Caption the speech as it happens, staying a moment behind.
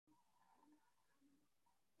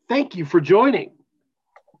Thank you for joining.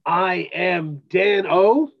 I am Dan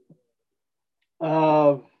O,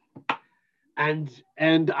 uh,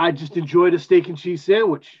 and I just enjoyed a steak and cheese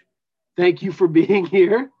sandwich. Thank you for being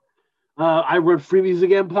here. I run Free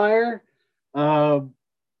Music Empire, uh,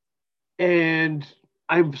 and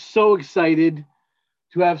I'm so excited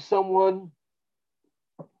to have someone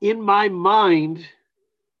in my mind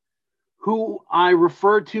who I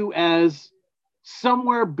refer to as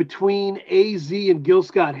somewhere between AZ and Gil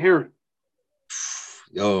Scott Heron.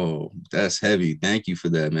 Yo, that's heavy. Thank you for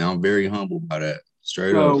that, man. I'm very humbled by that.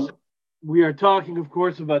 Straight up. So we are talking, of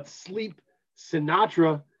course, about Sleep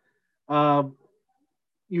Sinatra. Um,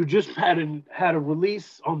 you just had a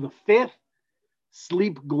release on the 5th,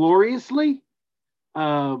 Sleep Gloriously,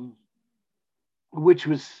 um, which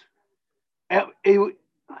was it,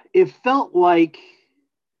 it felt like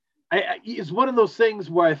it's one of those things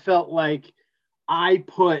where I felt like I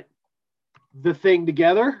put the thing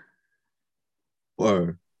together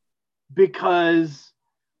Or because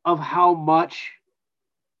of how much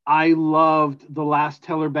I loved the last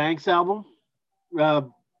Teller Banks album, uh,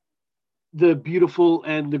 The Beautiful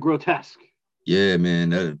and the Grotesque. yeah, man,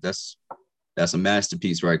 that's a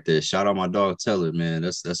masterpiece right there. Shout out my dog Teller, man.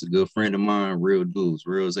 That's a good friend of mine. Real dudes,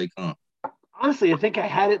 real as they come. Honestly, I think I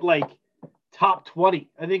had it like top 20.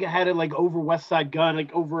 I think I had it like over West Side Gun,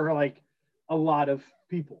 like over like a lot of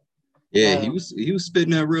people. Yeah, he Uh, was he was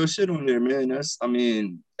spitting that real shit on there, man.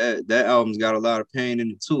 That album's got a lot of pain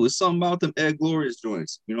in it too. It's something about them Ed Glorious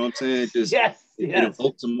joints. You know what I'm saying? Just yes, it yes.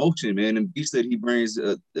 evokes emotion, man. And beats that he brings,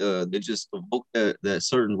 they just evoke that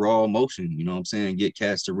certain raw emotion. You know what I'm saying? Get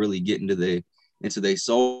cats to really get into their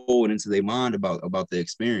soul and into their mind about the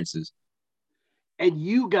experiences. And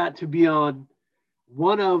you got to be on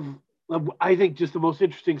one of I think just the most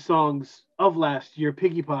interesting songs of last year,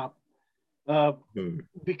 Piggy Pop, uh, Hmm.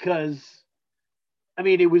 because I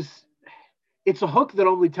mean it's a hook that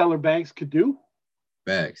only Teller Banks could do,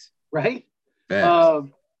 Facts, right? facts.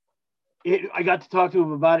 Um, I got to talk to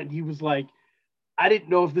him about it, and he was like, I didn't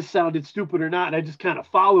know if this sounded stupid or not. And I just kind of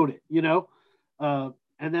followed it, you know. Uh,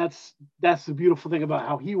 and that's the beautiful thing about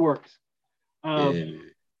how he works. Um, Yeah,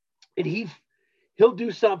 and he'll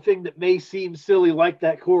do something that may seem silly, like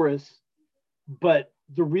that chorus, but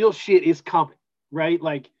the real shit is coming, right?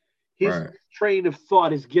 Like his right. train of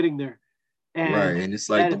thought is getting there, and Right. And it's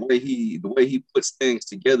like that the way he puts things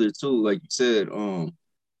together too, like you said,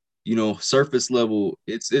 surface level,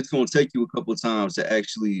 it's gonna take you a couple of times to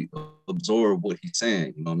actually absorb what he's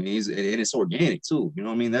saying. You know what I mean? And it's organic too. You know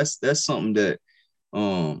what I mean? That's something that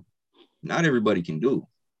um not everybody can do.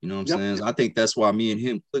 You know what I'm yep, saying? So I think that's why me and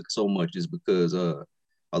him click so much is because a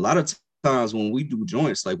lot of times when we do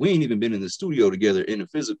joints, like we ain't even been in the studio together in the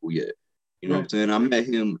physical yet. You know what I'm right. saying? I met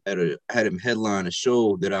him I had him headline a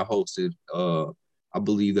show that I hosted. I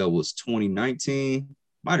believe that was 2019,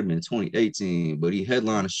 might have been 2018, but he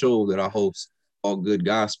headlined a show that I host called Good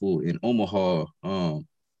Gospel in Omaha.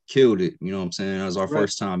 Killed it. You know what I'm saying? That was our Right.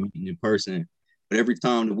 first time meeting in person. But every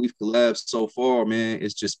time that we've collabed so far, man,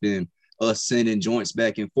 it's just been us sending joints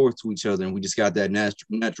back and forth to each other, and we just got that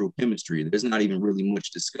natural chemistry. There's not even really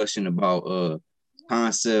much discussion about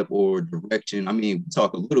concept or direction. I mean, we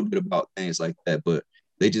talk a little bit about things like that, but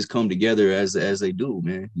they just come together as they do,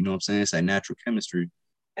 man. You know what I'm saying? It's that natural chemistry.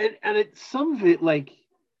 And some of it, like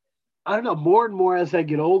I don't know, more and more as I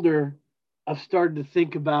get older, I've started to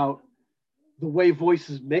think about the way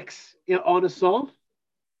voices mix on a song.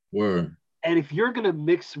 Word. And if you're going to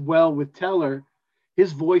mix well with Teller,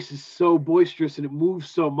 his voice is so boisterous and it moves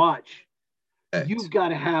so much. You've Facts. got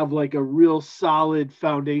to have like a real solid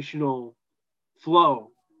foundational flow.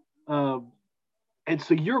 Um, and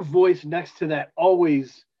so your voice next to that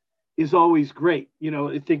always is always great. You know,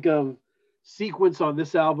 I think of Sequence on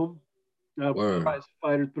this album, Word. Prize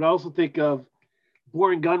Fighters, but I also think of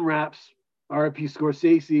Boring Gun Raps, R.I.P.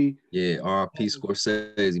 Scorsese. Yeah, R.P.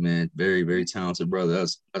 Scorsese, man. Very, very talented brother.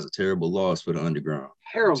 That's a terrible loss for the underground.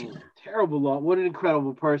 You know what I'm Terrible, saying? terrible law. What an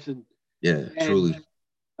incredible person. Yeah, And truly.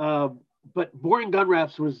 but Boring Gun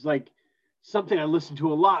Raps was like something I listened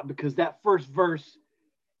to a lot because that first verse,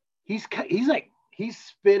 he's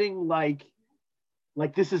spitting like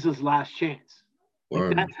this is his last chance. Like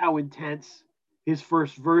Word. that's how intense his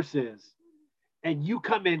first verse is. And you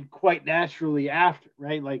come in quite naturally after,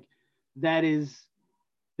 right? Like that is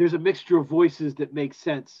there's a mixture of voices that makes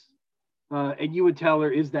sense. And you and Teller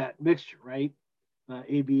is that mixture, right?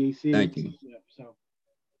 ABAC. Thank you. Yeah, so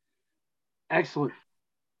excellent.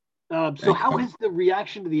 So Thank you. how has the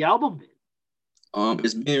reaction to the album been?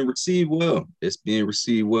 It's being received well. It's being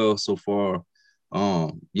received well so far.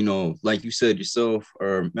 Like you said yourself,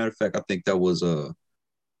 or matter of fact, I think that was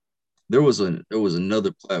there was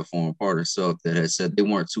another platform, part of Self, that had said they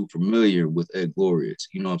weren't too familiar with Ed Glorious.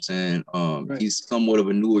 You know what I'm saying? Right. He's somewhat of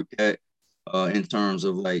a newer cat in terms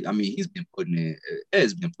of, like, I mean,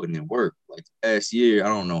 Ed's been putting in work. Like the past year, I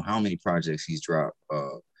don't know how many projects he's dropped.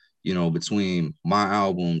 Between my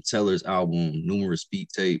album, Teller's album, numerous beat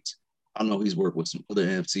tapes. I know he's worked with some other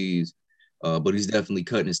MCs, but he's definitely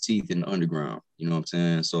cutting his teeth in the underground. You know what I'm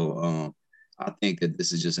saying? So I think that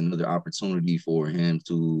this is just another opportunity for him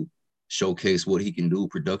to showcase what he can do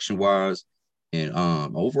production wise. And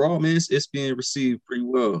overall, man, it's being received pretty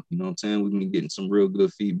well. You know what I'm saying? We've been getting some real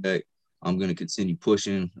good feedback. I'm gonna continue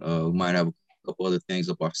pushing. We might have a couple other things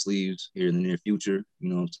up our sleeves here in the near future. You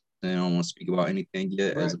know what I'm saying? I don't want to speak about anything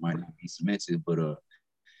yet, as Right. it might not be cemented. But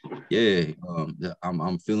yeah,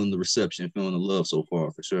 I'm feeling the reception, feeling the love so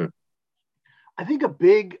far for sure. I think a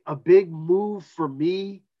big move for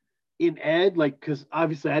me in Ed, like, because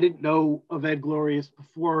obviously I didn't know of Ed Glorious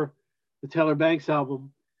before the Taylor Banks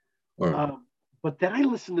album, Or um, but then I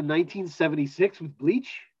listened to 1976 with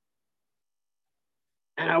Bleach,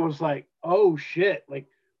 and I was like, oh shit, like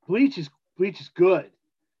Bleach is good.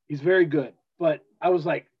 He's very good. But I was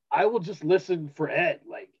like, I will just listen for Ed.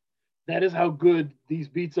 Like that is how good these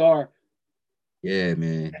beats are. yeah,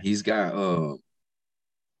 man, he's got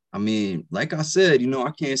I mean, like I said,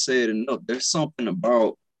 I can't say it enough. There's something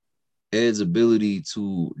about Ed's ability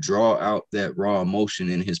to draw out that raw emotion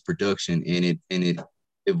in his production, and it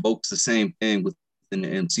evokes the same thing within the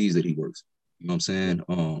MCs that he works. You know what I'm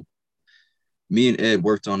saying? Me and Ed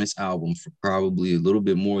worked on this album for probably a little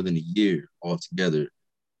bit more than a year altogether,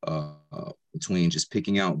 between just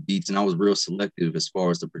picking out beats, and I was real selective as far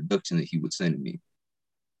as the production that he would send to me.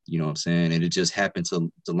 You know what I'm saying? And it just happened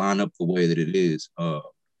to line up the way that it is.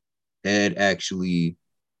 Ed actually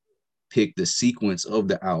pick the sequence of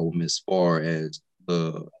the album as far as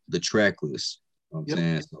the track list. You know what I'm Yep.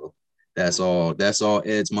 saying? So that's all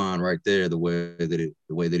Ed's mind right there, the way that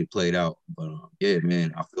it played out. But yeah,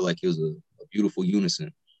 man, I feel like it was a beautiful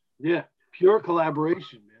unison. Yeah. Pure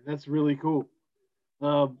collaboration, man. That's really cool.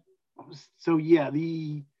 Um, so yeah,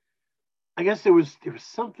 the I guess there was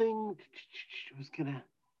something I was gonna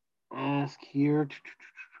ask here.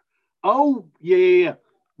 Oh yeah, yeah, yeah.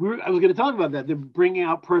 I was gonna talk about that. They're bringing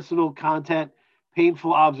out personal content,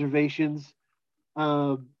 painful observations.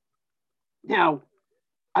 Um, now,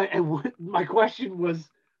 my question was,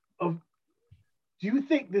 of do you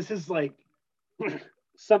think this is like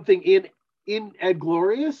something in Ed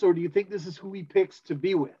Glorious, or do you think this is who he picks to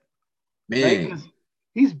be with? Right? Man, Because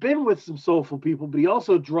he's been with some soulful people, but he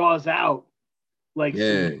also draws out like some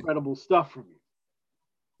yeah. incredible stuff from you.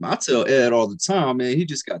 I tell Ed all the time, man, he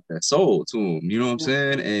just got that soul to him. You know what I'm Yeah.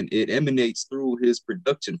 saying? And it emanates through his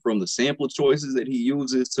production, from the sample choices that he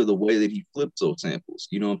uses to the way that he flips those samples.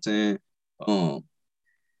 You know what I'm saying? Um,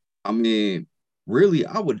 I mean, really,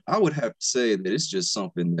 I would have to say that it's just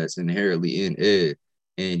something that's inherently in Ed.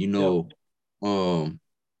 And Yep. um,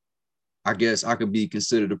 I guess I could be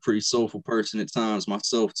considered a pretty soulful person at times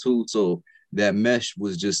myself too. So that mesh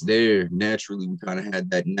was just there naturally. We kind of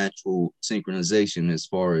had that natural synchronization as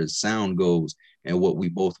far as sound goes and what we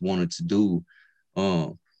both wanted to do.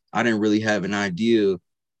 Um, I didn't really have an idea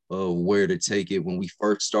of where to take it when we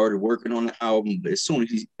first started working on the album, but as soon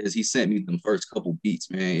as he sent me the first couple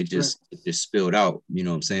beats, man, it Right. just it just spilled out. You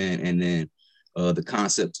know what I'm saying? And then the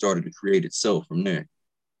concept started to create itself from there.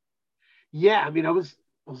 Yeah. I mean, I was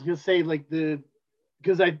gonna say like the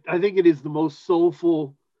because I think it is the most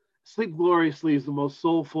soulful. Sleep Gloriously is the most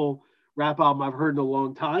soulful rap album I've heard in a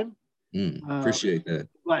long time. Uh, Appreciate that.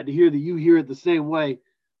 Glad to hear that you hear it the same way.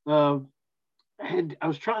 Um, and I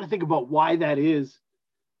was trying to think about why that is,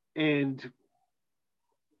 and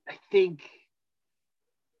I think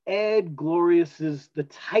Ed Glorious is the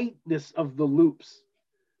tightness of the loops,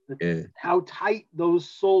 Yeah, how tight those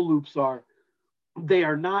soul loops are. They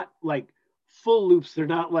are not like full loops. They're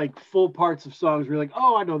not like full parts of songs where you're like,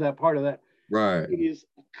 oh, I know that part of that. right. It is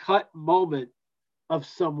a cut moment of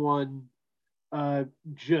someone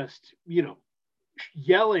just,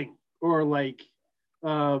 yelling or like,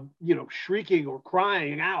 shrieking or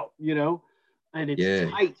crying out, and it's Yeah,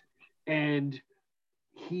 tight. And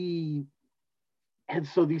he, and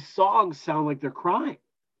so these songs sound like they're crying.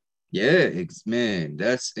 yeah, man.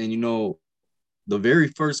 The very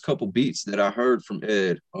first couple beats that I heard from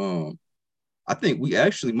Ed, I think we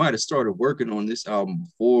actually might have started working on this album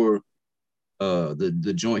before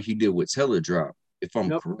the joint he did with Teller drop. If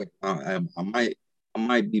I'm Yep. correct, I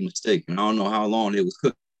might be mistaken. I don't know how long it was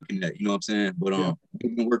cooking that, you know what I'm saying? But Yeah.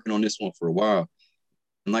 we've been working on this one for a while.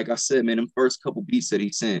 And like I said, man, them first couple beats that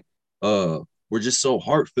he sent uh were just so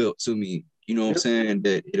heartfelt to me, you know what I'm Yep. saying,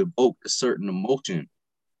 that it evoked a certain emotion.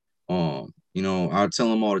 You know, I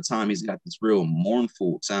tell him all the time he's got this real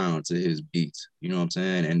mournful sound to his beats. You know what I'm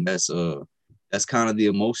saying? And that's kind of the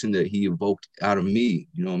emotion that he evoked out of me.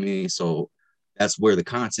 You know what I mean? So that's where the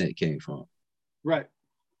content came from. Right.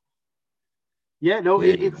 Yeah, no,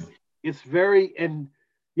 Yeah, it's very, and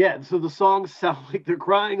yeah, so the songs sound like they're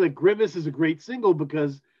crying. Like Grimace is a great single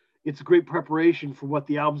because it's a great preparation for what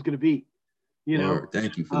the album's going to be, you know. word.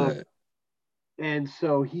 Thank you for Um, that. and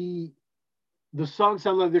so the songs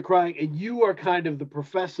sound like they're crying, and you are kind of the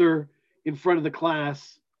professor in front of the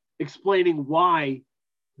class explaining why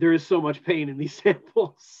there is so much pain in these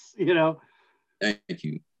samples, you know. Thank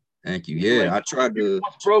you. Thank you. You're Yeah, like, I tried here's to.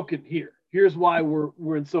 what's broken here. Here's why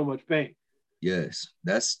we're in so much pain. Yes,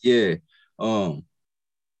 that's yeah. Um,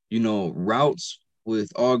 you know, Routes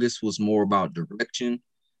with August was more about direction,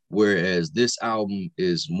 whereas this album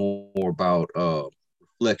is more about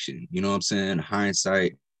reflection. You know what I'm saying?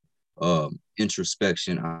 Hindsight,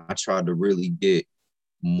 introspection. I tried to really get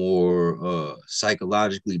more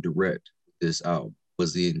psychologically direct with this album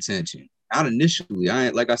was the intention. Not initially, I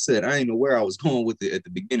ain't like I said, I ain't know where I was going with it at the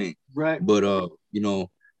beginning, Right. but you know,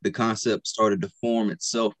 the concept started to form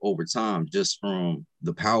itself over time just from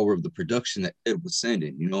the power of the production that Ed was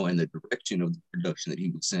sending, you know, and the direction of the production that he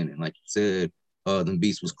was sending. Like you said, the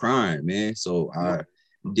beats was crying, man. So Yep.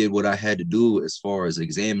 I did what I had to do as far as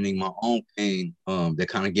examining my own pain. That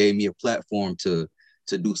kind of gave me a platform to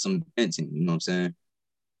do some venting, you know what I'm saying?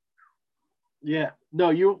 Yeah. No,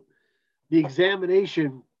 you the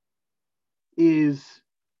examination is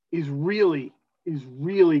is really is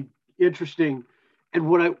really interesting. And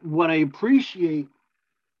what I appreciate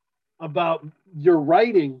about your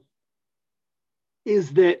writing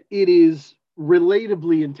is that it is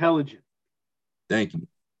relatably intelligent, Thank you.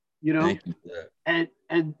 you know? Thank you for that.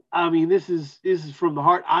 And I mean this is from the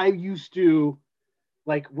heart. I used to,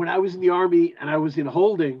 like, when I was in the army and I was in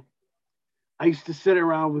holding, I used to sit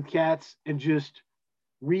around with cats and just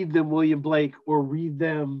read them William Blake or read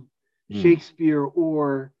them Mm, Shakespeare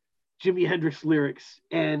or Jimi Hendrix lyrics.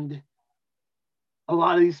 And a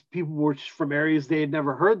lot of these people were from areas they had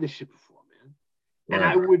never heard this shit before, man. And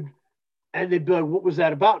I right. would, and they'd be like, "What was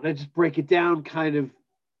that about?" And I just break it down kind of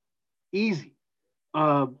easy,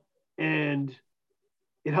 and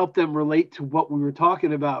it helped them relate to what we were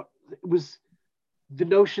talking about. It was the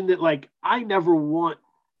notion that, like, I never want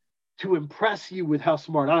to impress you with how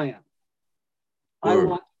smart I am. I Word.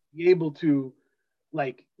 want to be able to,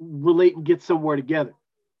 like, relate and get somewhere together.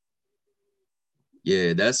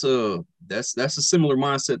 Yeah, that's a similar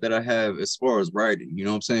mindset that I have as far as writing. You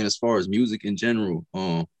know what I'm saying? As far as music in general.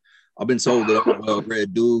 I've been told that I'm a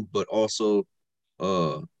well-read dude, but also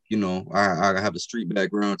you know, I have a street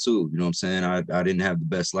background too. You know what I'm saying? I didn't have the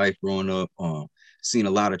best life growing up. Seen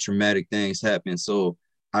a lot of traumatic things happen. So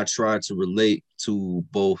I try to relate to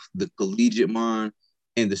both the collegiate mind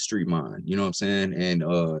and the street mind. You know what I'm saying? And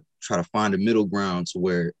try to find a middle ground to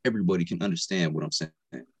where everybody can understand what I'm saying.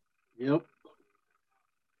 Yep.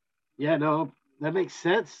 Yeah, no, that makes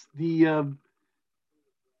sense. The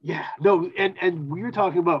yeah, no, and we were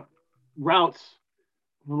talking about routes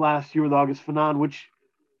last year with August Fanon, which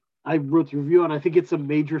I wrote the review on. I think it's a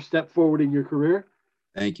major step forward in your career.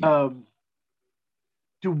 Thank you. Um,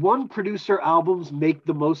 do one producer albums make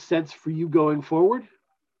the most sense for you going forward?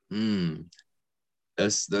 Mm,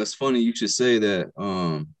 that's funny you should say that.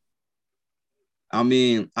 I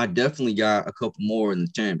mean, I definitely got a couple more in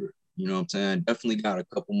the chamber. You know what I'm saying? Definitely got a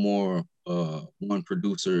couple more one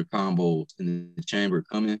producer combos in the chamber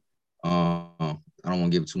coming. I don't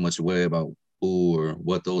want to give too much away about who or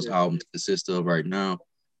what those Yeah. albums consist of right now,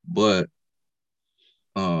 but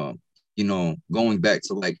uh, you know, going back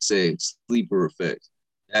to like say Sleeper Effect,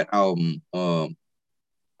 that album,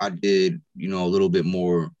 I did you know a little bit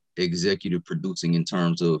more executive producing in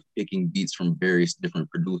terms of picking beats from various different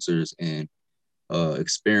producers and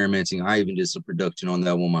experimenting. I even did some production on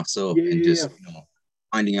that one myself Yeah, and yeah, just you know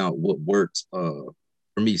finding out what works for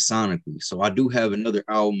me sonically. So I do have another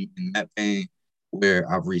album in that vein where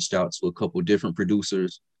I've reached out to a couple different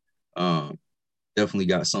producers. Um, Definitely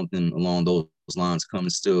got something along those lines coming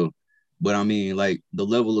still. But I mean, like the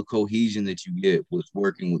level of cohesion that you get with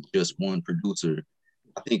working with just one producer,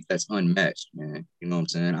 I think that's unmatched, man. You know what I'm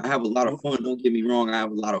saying? I have a lot of yeah. fun. Don't get me wrong. I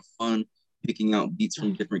have a lot of fun picking out beats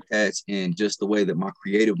from different cats and just the way that my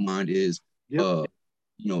creative mind is, Yep. uh,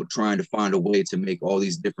 you know, trying to find a way to make all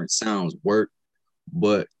these different sounds work.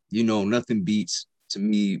 But, you know, nothing beats to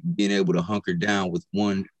me being able to hunker down with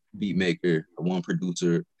one beat maker, one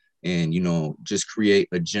producer, and, you know, just create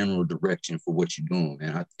a general direction for what you're doing.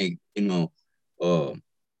 And I think, you know,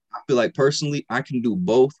 I feel like personally I can do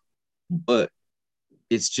both, but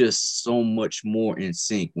it's just so much more in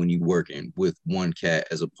sync when you're working with one cat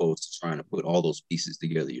as opposed to trying to put all those pieces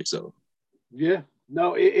together yourself. Yeah,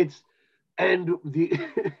 no, it's and the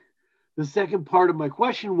the second part of my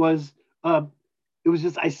question was, it was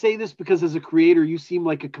just I say this because as a creator, you seem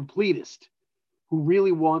like a completist who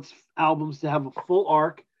really wants albums to have a full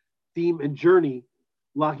arc, theme, and journey.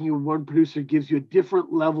 Locking you with one producer gives you a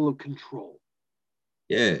different level of control.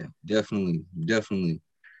 Yeah, definitely, definitely.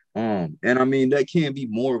 And I mean that can be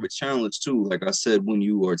more of a challenge too. Like I said, when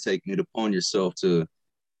you are taking it upon yourself to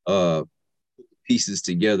uh pieces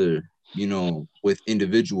together, you know, with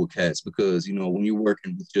individual cats, because you know when you're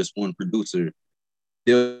working with just one producer,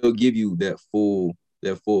 they'll give you that full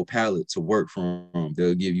palette to work from.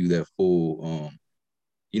 They'll give you that full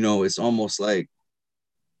you know, it's almost like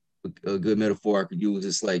a good metaphor I could use.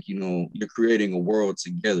 It's like, you know, you're creating a world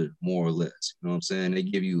together, more or less. You know what I'm saying? They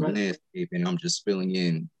give you Right. landscape and I'm just filling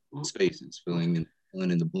in spaces, filling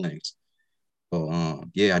in the blanks. So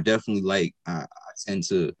yeah, I definitely I tend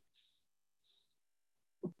to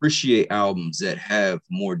appreciate albums that have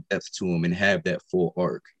more depth to them and have that full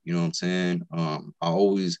arc. You know what I'm saying? I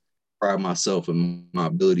always pride myself in my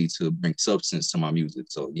ability to bring substance to my music.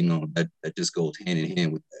 So, you know, that just goes hand in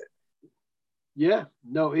hand with that. Yeah,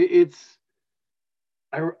 no, it's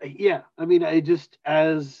yeah. I mean, I just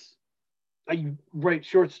as I write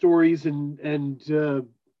short stories and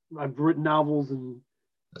I've written novels and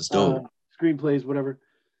That's uh, dope. screenplays, whatever.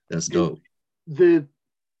 That's And dope. the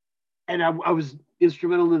and I was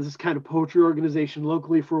instrumental in this kind of poetry organization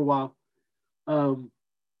locally for a while. Um,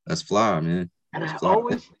 That's fly, man. and That's I fly.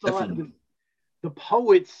 always thought Definitely. the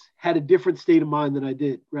poets had a different state of mind than I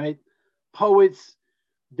did, right? Poets,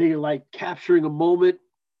 they like capturing a moment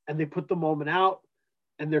and they put the moment out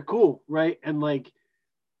and they're cool, right? And like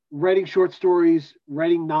writing short stories,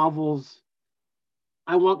 writing novels,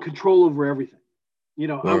 I want control over everything. You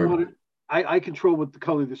know, I Word. want it, I control what the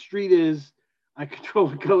color of the street is, I control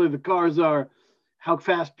the color the cars are, how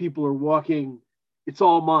fast people are walking. It's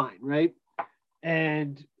all mine, right?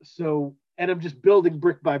 And so, and I'm just building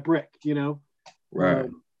brick by brick, you know. Right.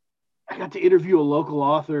 Um, I got to interview a local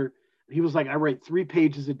author. And he was like, I write 3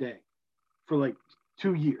 pages a day for like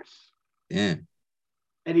 2 years. Damn.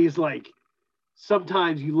 And he's like,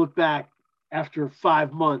 sometimes you look back after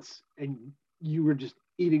 5 months and you were just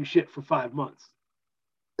eating shit for 5 months.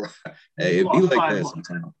 You Hey, just it be lost like five that months,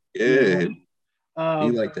 sometimes. you Yeah, know?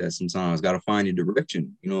 it be like that sometimes. Got to find your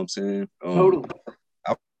direction. You know what I'm saying? Totally.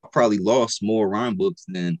 I probably lost more rhyme books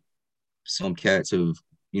than some cats have,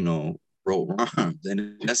 you know, wrote rhymes,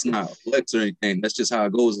 and that's not flex or anything. That's just how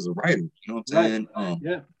it goes as a writer. You know what I'm Right. saying?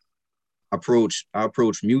 Yeah. I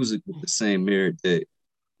approach music with the same merit that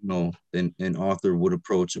you know an author would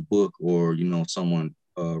approach a book, or you know someone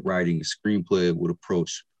writing a screenplay would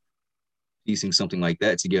approach piecing something like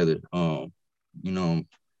that together. You know,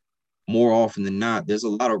 more often than not, there's a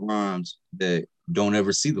lot of rhymes that don't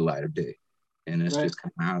ever see the light of day, and that's Right. just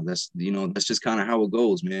kind of how that's just kind of how it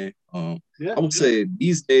goes, man. Yeah. I would say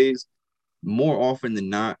these days, more often than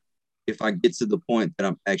not, if I get to the point that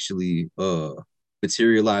I'm actually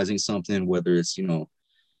materializing something, whether it's you know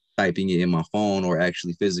typing it in my phone or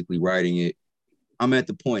actually physically writing it, I'm at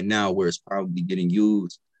the point now where it's probably getting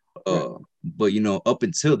used. Right. But you know, up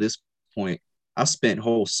until this point, I spent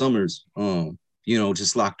whole summers, you know,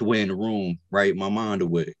 just locked away in the room, right, my mind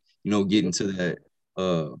away, you know, getting to that,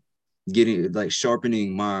 uh, getting like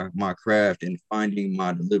sharpening my craft and finding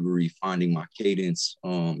my delivery, finding my cadence,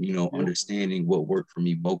 you know, Yeah. understanding what worked for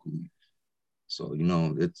me vocally. So you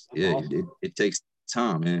know, That's awesome. it takes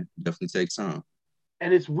time, man. It definitely takes time.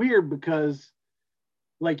 And it's weird because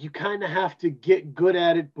like you kind of have to get good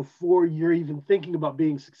at it before you're even thinking about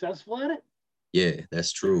being successful at Yeah,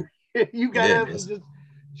 that's true. it. You gotta Yeah, have to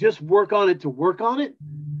just work on it to work on it.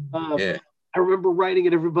 Um, yeah. I remember writing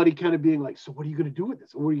it, everybody kind of being like, "So what are you gonna do with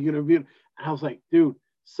this? What are you gonna be?" And I was like, "Dude,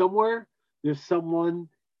 somewhere there's someone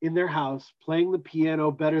in their house playing the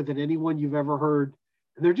piano better than anyone you've ever heard,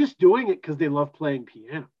 and they're just doing it because they love playing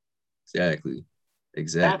piano. Exactly. That's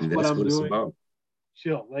Exactly. what That's I'm what it's doing. about.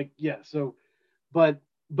 Chill, like yeah. So, but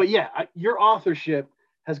yeah, your authorship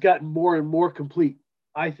has gotten more and more complete.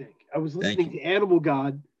 I think I was Thank listening you. to Animal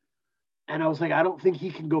God, and I was like, I don't think he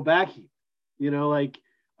can go back here. You know, like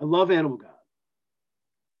I love Animal God,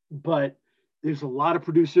 but there's a lot of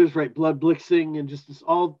producers, right? Blood Blixing and just this,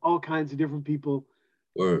 all kinds of different people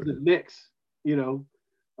Word. that mix. You know,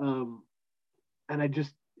 um, and I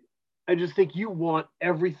just think you want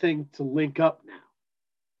everything to link up now.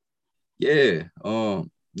 Yeah.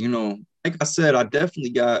 You know, like I said, I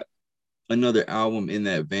definitely got another album in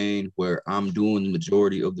that vein where I'm doing the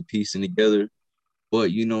majority of the piecing together.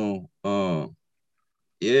 But you know,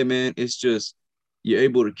 yeah, man, it's just you're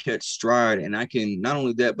able to catch stride, and I can not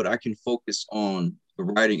only that, but I can focus on the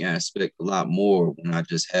writing aspect a lot more when I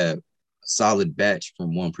just have a solid batch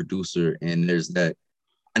from one producer, and there's that.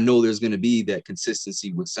 I know there's going to be that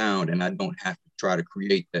consistency with sound, and I don't have to try to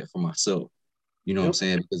create that for myself. You know what I'm Yep.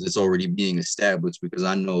 saying? Because it's already being established. Because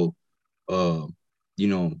I know, uh, you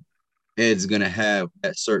know, Ed's gonna have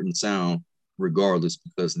that certain sound regardless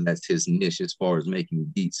because that's his niche as far as making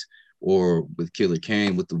beats. Or with Killer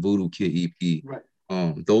Kane with the Voodoo Kid EP. Right.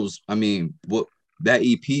 Those, I mean, what that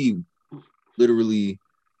EP literally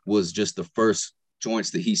was just the first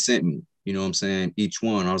joints that he sent me. You know what I'm saying? Each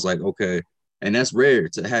one, I was like, okay. And that's rare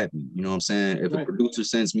to happen. You know what I'm saying? If a Right. producer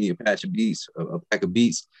sends me a patch of beats, a pack of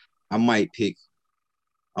beats, I might pick.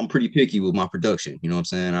 I'm pretty picky with my production. You know what I'm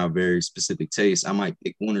saying? I have very specific taste. I might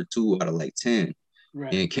pick one or two out of like 10.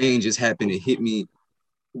 Right. And Kane just happened to hit me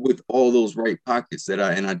with all those right pockets that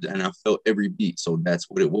I felt every beat. So that's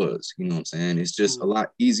what it was. You know what I'm saying? It's just a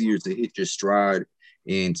lot easier to hit your stride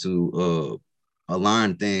and to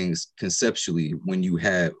align things conceptually when you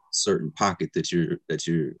have a certain pocket that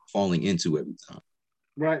you're falling into every time.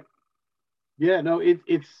 Right. Yeah. No.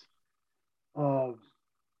 Uh,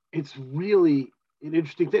 it's really an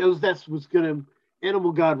interesting thing. That's what's gonna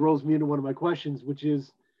Animal God rolls me into one of my questions, which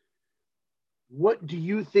is, what do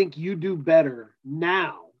you think you do better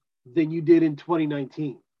now than you did in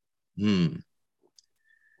 2019? Hmm.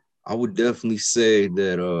 I would definitely say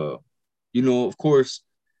that of course,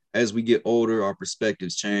 as we get older, our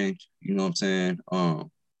perspectives change. You know what I'm saying?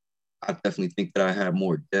 I definitely think that I have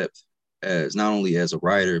more depth as not only as a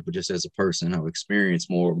writer, but just as a person. I've experienced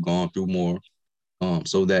more, I've gone through more.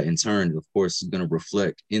 So that in turn, of course, is going to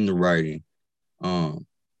reflect in the writing. Um,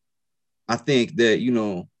 I think that,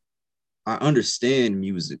 I understand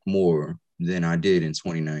music more than I did in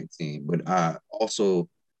 2019, but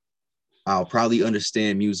I'll probably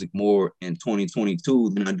understand music more in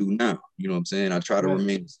 2022 than I do now. You know what I'm saying? I try to Right.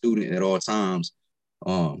 remain a student at all times.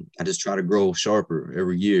 I just try to grow sharper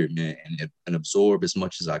every year, man, and absorb as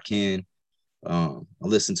much as I can. I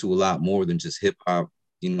listen to a lot more than just hip hop.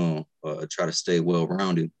 Try to stay well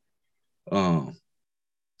rounded. Um,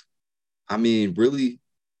 I mean, really,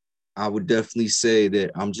 I would definitely say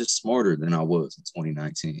that I'm just smarter than I was in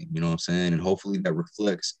 2019. You know what I'm saying? And hopefully that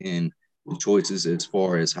reflects in the choices as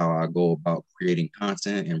far as how I go about creating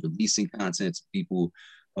content and releasing content to people.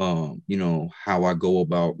 How I go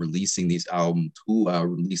about releasing these albums, who I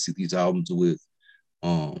release these albums with.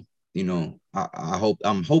 I'm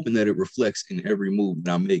hoping that it reflects in every move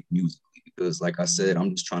that I make musically because, like I said,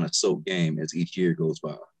 I'm just trying to soak game as each year goes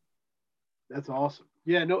by. That's awesome.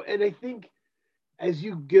 Yeah. No. And I think as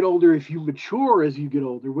you get older, if you mature as you get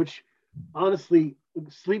older, which honestly,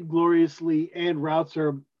 Sleep Gloriously and Routes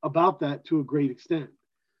are about that to a great extent.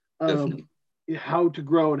 Um, Definitely. how to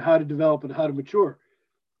grow and how to develop and how to mature.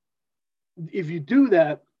 If you do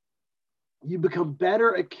that, you become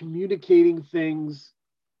better at communicating things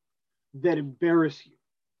that embarrass you,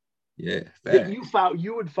 Yeah, that you facts. found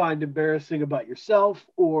you would find embarrassing about yourself,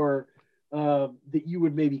 or that you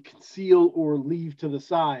would maybe conceal or leave to the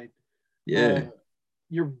side. Uh, Yeah,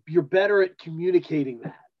 you're better at communicating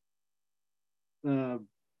that, um,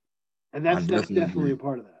 and I that's definitely definitely a agree.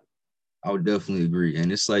 part of that. I would definitely agree.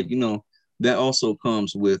 And it's like, that also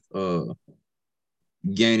comes with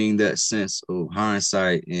gaining that sense of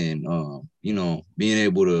hindsight and being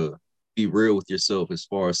able to be real with yourself as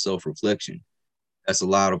far as self-reflection. That's a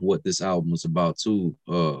lot of what this album was about too.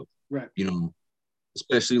 Right. You know,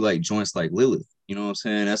 especially like joints like Lilith. You know what I'm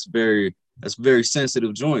saying? That's a very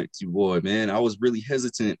sensitive joint, you boy, man. I was really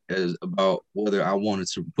hesitant as about whether I wanted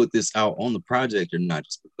to put this out on the project or not,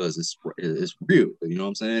 just because it's real. You know what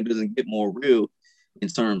I'm saying? It doesn't get more real in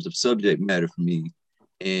terms of subject matter for me.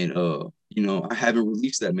 And I haven't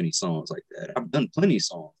released that many songs like that. I've done plenty of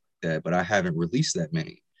songs like that, but I haven't released that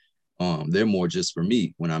many. They're more just for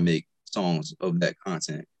me when I make songs of that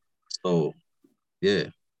content. So yeah,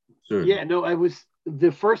 sure. Yeah. No, I was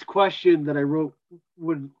the first question that I wrote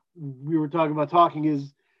when we were talking about talking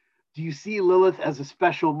is, do you see Lilith as a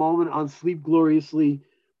special moment on Sleep Gloriously?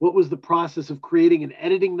 What was the process of creating and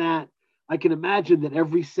editing that? I can imagine that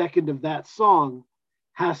every second of that song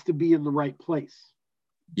has to be in the right place.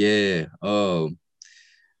 Yeah.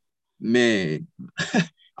 Man,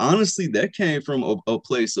 honestly, that came from a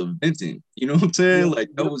place of venting. You know what I'm saying? Yep. Like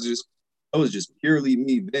Yep. that was just purely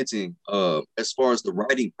me venting. As far as the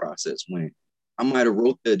writing process went, I might have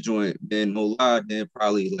wrote that joint, then no lie, then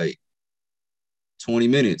probably like 20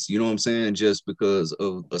 minutes. You know what I'm saying? Just because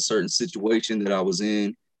of a certain situation that I was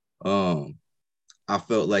in. Um, I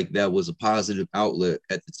felt like that was a positive outlet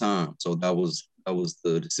at the time. So was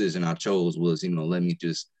the decision I chose, was, let me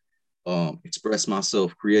just express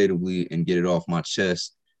myself creatively and get it off my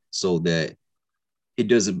chest so that it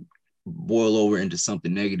doesn't boil over into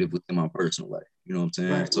something negative within my personal life. You know what I'm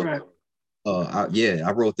saying? Right, So right.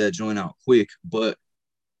 I wrote that joint out quick, but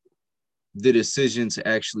the decision to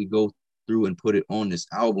actually go through and put it on this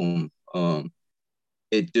album,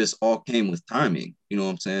 it just all came with timing. You know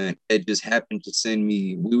what I'm saying? It just happened to send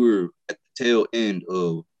me, we were at the tail end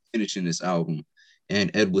of finishing this album, and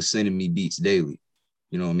Ed was sending me beats daily.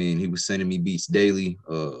 You know what I mean? He was sending me beats daily.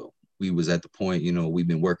 We was at the point, we've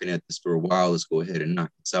been working at this for a while. Let's go ahead and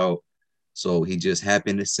knock this out. So he just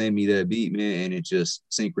happened to send me that beat, man, and it just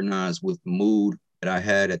synchronized with the mood that I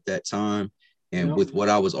had at that time and Yep. with what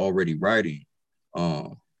I was already writing.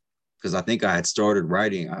 Because I think I had started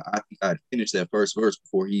writing. I think I had finished that first verse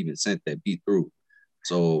before he even sent that beat through.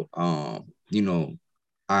 So,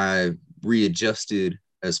 I readjusted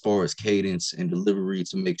as far as cadence and delivery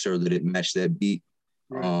to make sure that it matched that beat.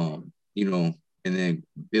 Right. And then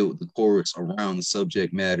built the chorus around the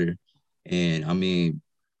subject matter. And I mean,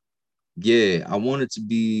 yeah, I wanted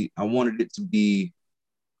it to be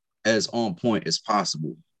as on point as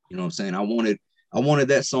possible. You know what I'm saying? I wanted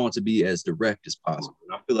that song to be as direct as possible.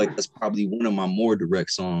 And I feel like that's probably one of my more direct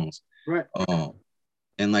songs. Right.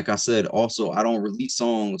 And like I said, also I don't release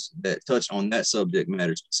songs that touch on that subject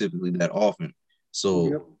matter specifically that often.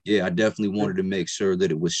 So Yep. yeah, I definitely wanted to make sure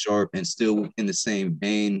that it was sharp and still in the same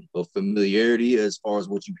vein of familiarity as far as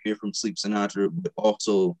what you hear from Sleep Sinatra, but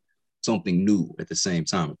also something new at the same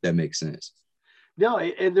time, if that makes sense. No,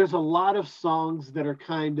 and there's a lot of songs that are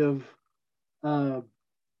kind of uh,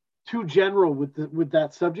 too general with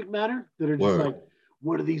that subject matter that are just Word, like,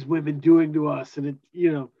 what are these women doing to us? And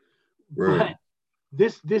word. but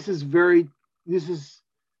this is very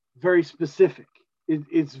specific.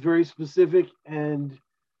 It's very specific, and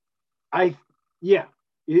I yeah,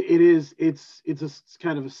 it is. It's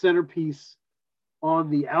kind of a centerpiece on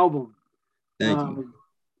the album, Thank you. um,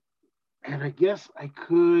 and I guess I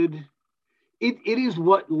could. It is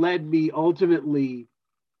what led me ultimately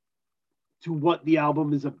to what the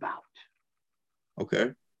album is about. Okay.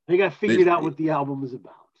 I think I figured out what the album is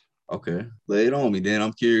about. Okay. Lay it on me, then.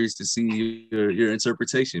 I'm curious to see your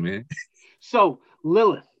interpretation, man. So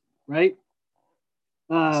Lilith, right?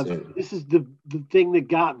 So, This is the thing that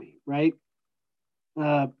got me, right?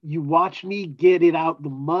 You watch me get it out the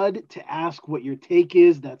mud to ask what your take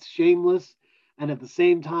is. That's shameless. And at the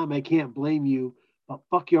same time, I can't blame you, but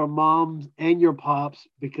fuck your moms and your pops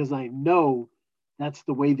because I know that's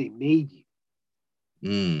the way they made you.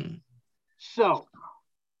 mm, So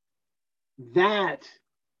that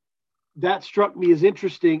that struck me as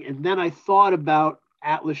interesting. And then I thought about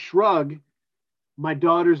Atlas Shrug. My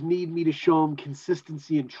daughters need me to show them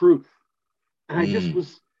consistency and truth. And I just mm,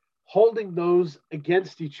 was holding those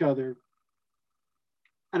against each other.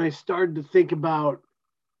 And I started to think about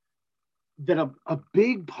that a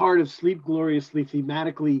big part of Sleep Gloriously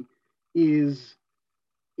thematically is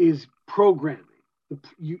is programming.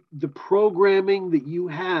 The programming that you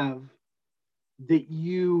have that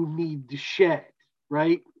you need to shed,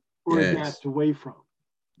 right? Or yes. adapt away from.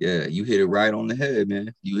 Yeah, you hit it right on the head,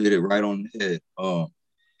 man. You hit it right on the head.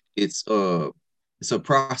 It's it's a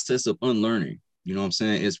process of unlearning. You know what I'm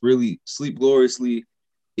saying? It's really Sleep Gloriously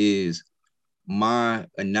is my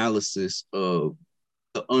analysis of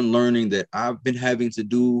the unlearning that I've been having to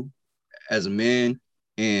do as a man,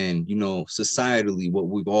 and societally what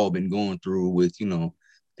we've all been going through with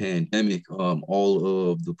pandemic,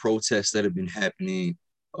 all of the protests that have been happening,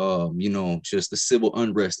 just the civil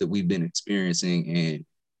unrest that we've been experiencing, and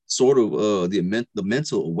sort of the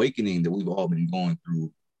mental awakening that we've all been going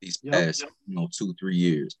through these Yep. past 2-3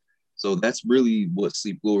 years. So that's really what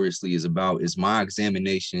Sleep Gloriously is about, is my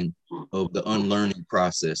examination of the unlearning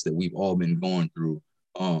process that we've all been going through,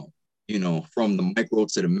 from the micro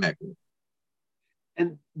to the macro.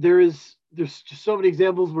 And there's just so many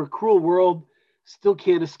examples where Cruel World still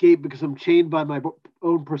can't escape because I'm chained by my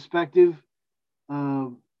own perspective.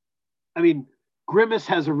 Um, I mean, Grimace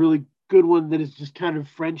has a really good one that is just kind of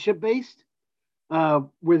friendship based,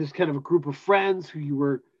 where there's kind of a group of friends who you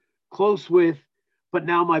were close with, but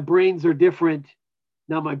now my brains are different.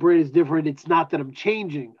 Now my brain is different. It's not that I'm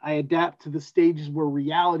changing. I adapt to the stages where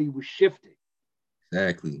reality was shifting.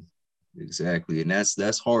 Exactly. Exactly. And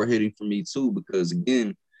that's hard hitting for me too, because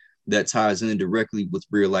again, that ties in directly with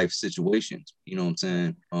real life situations. You know what I'm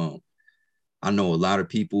saying? I know a lot of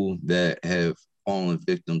people that have fallen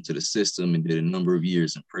victim to the system and did a number of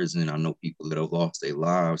years in prison. I know people that have lost their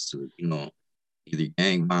lives to, either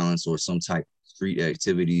gang violence or some type of street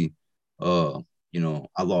activity.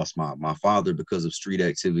 I lost my father because of street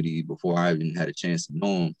activity before I even had a chance to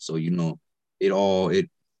know him. So,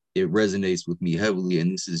 it resonates with me heavily.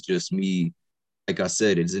 And this is just me, like I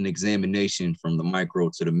said, it's an examination from the micro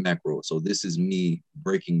to the macro. So this is me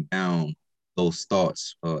breaking down those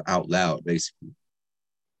thoughts out loud, basically.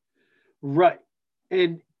 Right.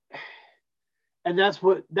 And that's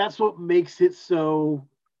what makes it so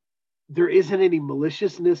there isn't any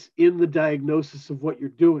maliciousness in the diagnosis of what you're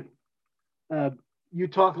doing. Uh, you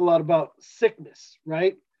talk a lot about sickness,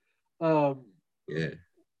 right? Um, Yeah,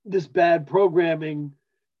 this bad programming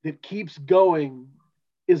that keeps going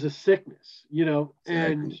is a sickness, and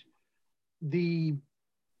exactly. the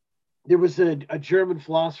there was a German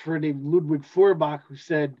philosopher named Ludwig Feuerbach who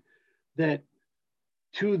said that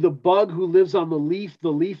to the bug who lives on the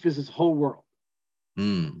leaf is his whole world.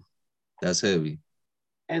 Mm, that's heavy.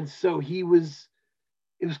 And so it was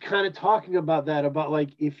kind of talking about that, about like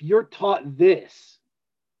if you're taught this,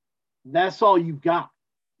 that's all you got,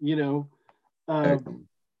 you know. Exactly.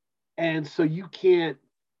 And so you can't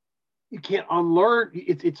unlearn.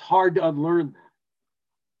 It's hard to unlearn that.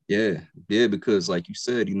 Yeah, yeah, because like you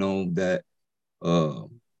said, uh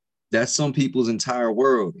that's some people's entire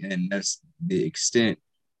world, and that's the extent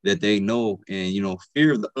that they know. And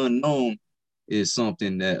fear of the unknown is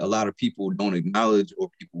something that a lot of people don't acknowledge or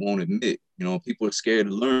people won't admit. People are scared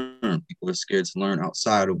to learn. People are scared to learn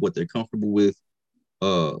outside of what they're comfortable with.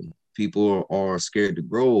 People are scared to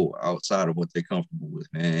grow outside of what they're comfortable with,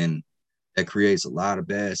 man. That creates a lot of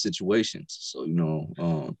bad situations. So,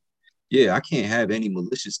 yeah, I can't have any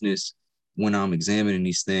maliciousness when I'm examining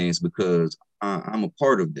these things because I'm a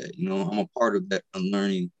part of that. I'm a part of that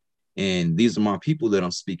unlearning. And these are my people that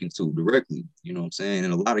I'm speaking to directly. You know what I'm saying?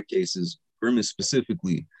 In a lot of cases, Grimmett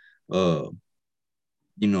specifically, uh,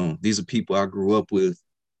 these are people I grew up with,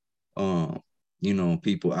 um,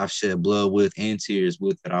 people I've shed blood with and tears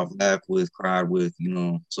with, that I've laughed with, cried with.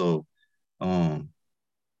 So um,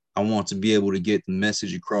 I want to be able to get the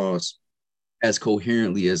message across as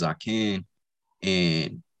coherently as I can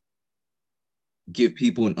and give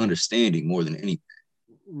people an understanding more than anything.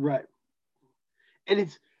 Right. And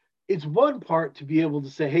it's one part to be able to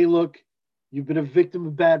say, hey, look, you've been a victim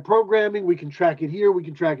of bad programming. We can track it here, we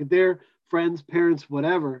can track it there, friends, parents,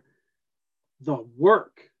 whatever. The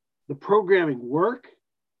work, the programming work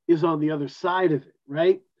is on the other side of it,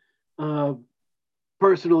 right? Uh,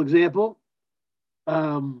 Personal example.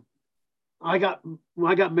 Um, I got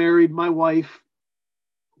when I got married, my wife,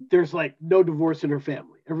 there's like no divorce in her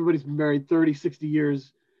family. Everybody's been married 30, 60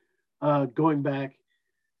 years, going back.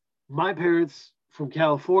 My parents from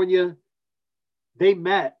California, they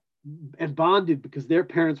met and bonded because their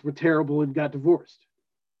parents were terrible and got divorced,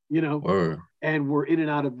 you know, Or and were in and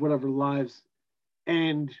out of whatever lives.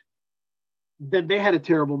 And then they had a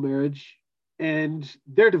terrible marriage and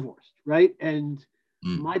they're divorced, right? And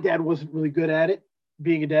mm, my dad wasn't really good at it,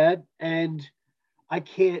 being a dad, and I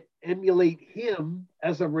can't emulate him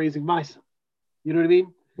as I'm raising my son. You know what I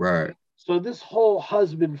mean? right. So this whole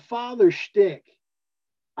husband father shtick,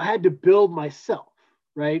 I had to build myself,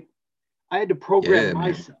 right? I had to program Yeah, man.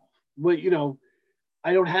 myself. But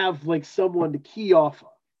I don't have like someone to key off of,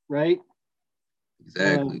 right? Um,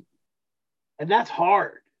 Exactly. and that's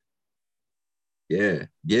hard. Yeah.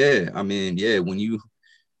 Yeah. I mean, yeah, when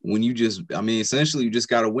you just, I mean, essentially you just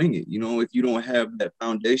gotta wing it. If you don't have that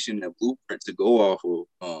foundation, that blueprint to go off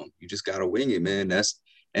of, you just gotta wing it, man. That's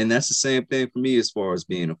the same thing for me as far as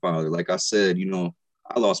being a father. Like I said,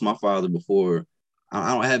 I lost my father before.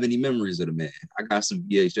 I don't have any memories of the man. I got some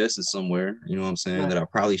VHSs somewhere, you know what I'm saying, Right. that I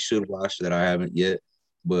probably should watch that I haven't yet,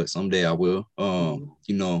 but someday I will.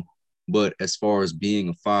 Mhm. But as far as being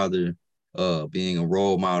a father, being a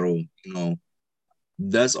role model,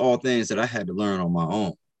 that's all things that I had to learn on my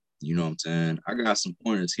own. You know what I'm saying? I got some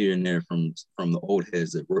pointers here and there from the old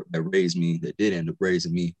heads that raised me, that did end up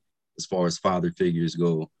raising me, as far as father figures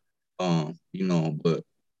go. But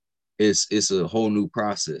it's a whole new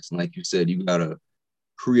process. Like you said, you gotta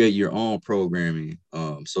create your own programming,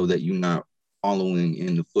 so that you're not following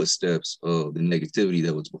in the footsteps of the negativity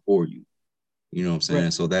that was before you. You know what I'm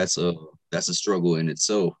Right. saying? So that's a struggle in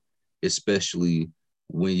itself, especially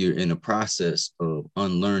when you're in the process of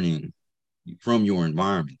unlearning from your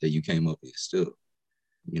environment that you came up with still.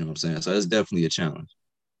 You know what I'm saying? So that's definitely a challenge.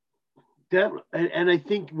 And I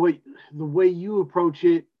think what the way you approach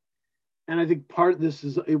it, and I think part of this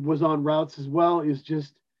is it was on routes as well, is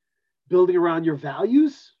just building around your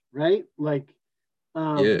values, right? Like,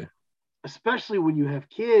 um, Yeah, especially when you have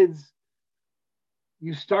kids,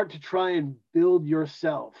 you start to try and build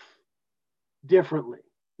yourself differently,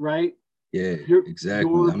 right? yeah, You're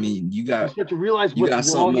exactly. I you're mean, you start to realize you what's got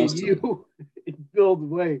something wrong in else to you. fulfilled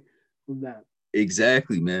way from that.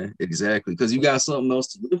 Exactly, man. Exactly. Because you got something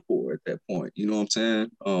else to live for at that point. You know what I'm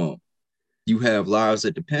saying? You have lives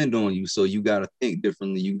that depend on you. So you gotta think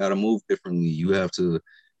differently. You gotta move differently. You have to,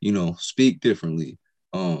 speak differently.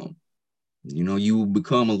 Um, you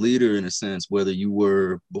become a leader in a sense, whether you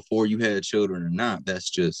were before you had children or not. That's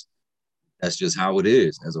just how it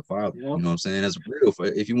is as a father. You know? You know what I'm saying? As a real,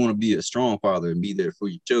 if you want to be a strong father and be there for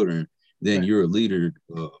your children, then Right. you're a leader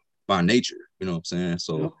by nature. You know what I'm saying? Yep.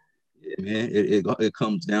 So, yeah, man, it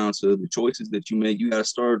comes down to the choices that you make. You got to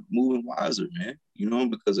start moving wiser, man.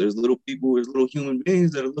 Because there's little people, there's little human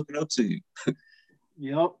beings that are looking up to you.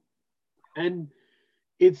 Yep. And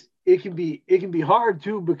it can be hard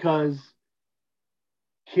too because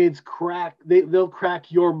kids they'll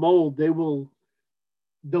crack your mold.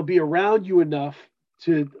 They'll be around you enough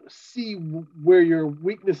to see where your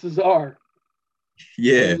weaknesses are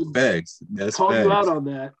Yeah, and facts. That's call you out facts. on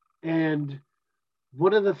that. And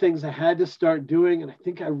one of the things I had to start doing, and I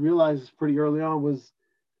think I realized this pretty early on, was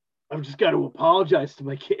I've just got to apologize to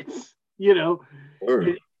my kids. Word.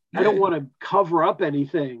 It, I don't Yeah, want to cover up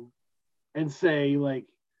anything and say like,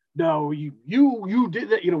 no, you did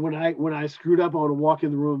that. When I screwed up, I want to walk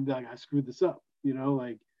in the room and be like, I screwed this up.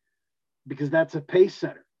 Like because that's a pace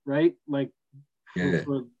setter, right? Like for yeah.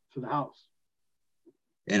 for for the house.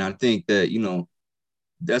 And I think that,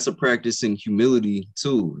 that's a practice in humility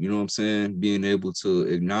too. You know what I'm saying? Being able to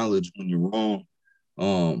acknowledge when you're wrong.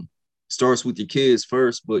 Um, Starts with your kids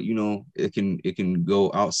first, but it can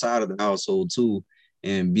go outside of the household too,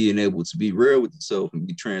 and being able to be real with yourself and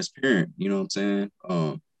be transparent. You know what I'm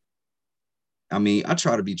saying? I mean, I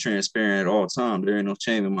try to be transparent at all time. There ain't no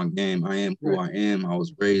shame in my game. I am who Right. I am. I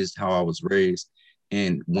was raised how I was raised.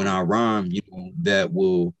 And when I rhyme,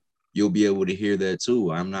 you'll be able to hear that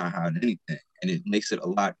too. I'm not hiding anything. And it makes it a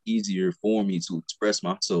lot easier for me to express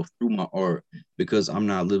myself through my art because I'm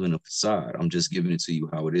not living a facade. I'm just giving it to you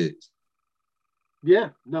how it is. Yeah.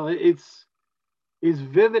 No, it's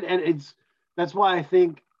vivid, and that's why I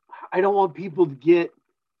think I don't want people to get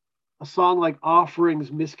a song like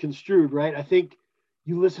Offerings misconstrued, right? I think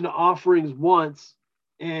you listen to Offerings once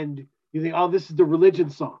and you think, oh, this is the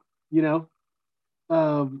religion song, you know?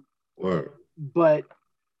 Um, Or but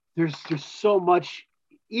there's so much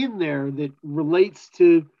in there that relates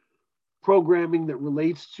to programming, that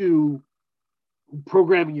relates to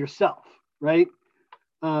programming yourself, right?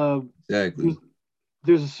 Um, there's exactly.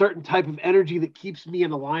 there's a certain type of energy that keeps me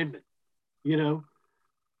in alignment, you know?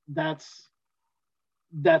 That's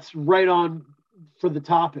that's right on for the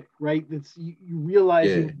topic, right? That's you Yeah,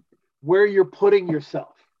 realizing where you're putting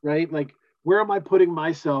yourself, right? Like where am I putting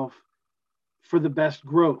myself for the best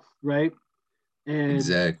growth, right? And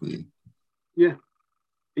exactly. yeah,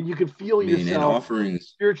 and you can feel I mean, and yourself offerings.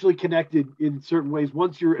 spiritually connected in certain ways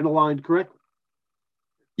once you're in aligned correctly.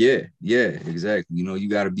 Yeah, yeah, exactly. You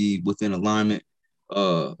got to be within alignment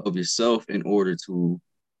of yourself in order to,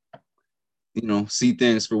 see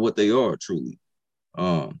things for what they are truly.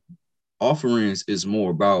 Um, Offerings is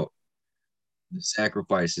more about the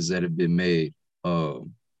sacrifices that have been made.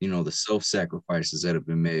 The self-sacrifices that have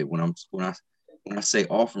been made. When I say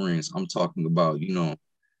offerings, I'm talking about,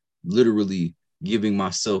 literally giving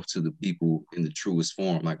myself to the people in the truest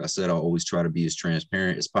form. Like I said, I always try to be as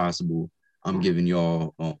transparent as possible. I'm giving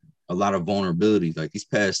y'all a lot of vulnerability. Like these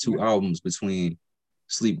past two Right. albums between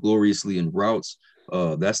Sleep Gloriously and Routes,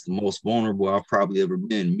 that's the most vulnerable I've probably ever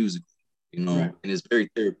been musically. Right. And it's very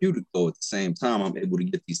therapeutic though. At the same time, I'm able to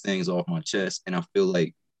get these things off my chest, and I feel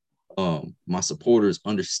like my supporters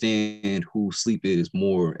understand who Sleep is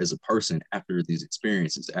more as a person after these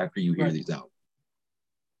experiences, after you hear Right. these albums.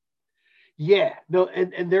 Yeah. No,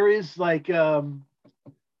 and there is like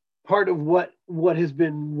part of what has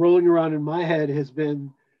been rolling around in my head has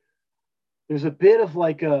been there's a bit of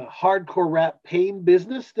like a hardcore rap pain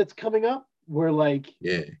business that's coming up where like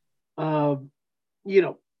Yeah, um, you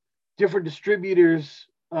know different distributors,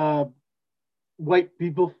 white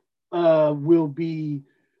people, will be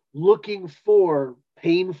looking for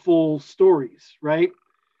painful stories, right?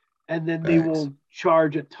 And then they facts. will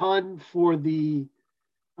charge a ton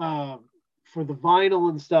um, for the vinyl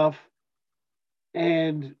and stuff.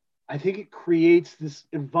 And I think it creates this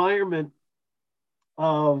environment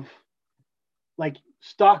of like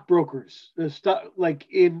stockbrokers, the stock like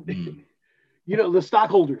in Mm, the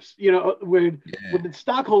stockholders, when yeah, the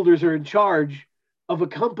stockholders are in charge of a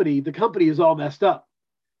company, the company is all messed up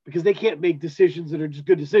because they can't make decisions that are just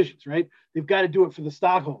good decisions, right? They've got to do it for the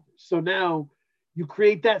stockholders. So now you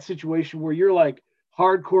create that situation where you're like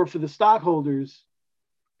hardcore for the stockholders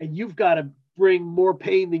and you've got to bring more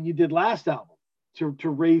pain than you did last album to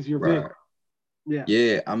raise your right. vigor. Yeah.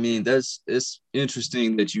 Yeah, I mean it's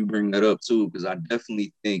interesting that you bring that up too, because I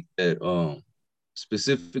definitely think that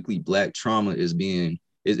specifically Black trauma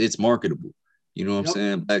it's marketable. You know what I'm Yep.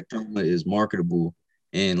 saying? Black trauma is marketable.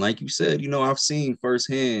 And like you said, I've seen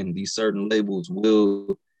firsthand these certain labels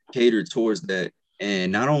will cater towards that.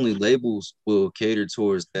 And not only labels will cater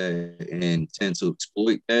towards that and tend to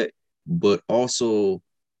exploit that, but also,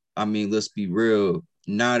 I mean, let's be real,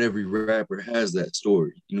 not every rapper has that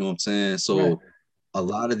story. You know what I'm saying? Right. So a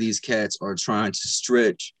lot of these cats are trying to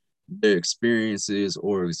stretch their experiences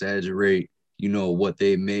or exaggerate, what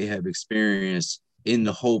they may have experienced in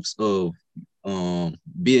the hopes of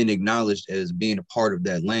being acknowledged as being a part of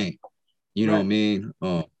that lane. You know what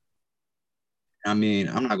Right. I mean,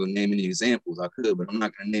 I'm not gonna name any examples. I could, but I'm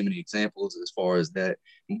not gonna name any examples as far as that.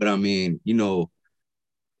 But I mean,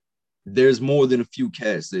 there's more than a few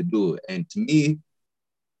cats that do it. And to me,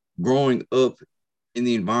 growing up in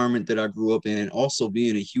the environment that I grew up in, and also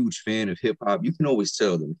being a huge fan of hip hop, you can always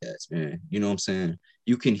tell them cats, man. You know what I'm saying?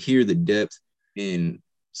 You can hear the depth in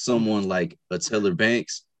someone like a Taylor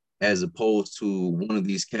Banks as opposed to one of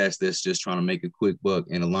these cats that's just trying to make a quick buck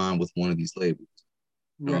and align with one of these labels.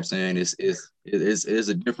 You know what I'm Right. saying? It's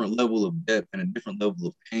a different level of depth and a different level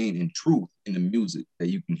of pain and truth in the music that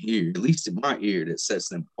you can hear, at least in my ear, that sets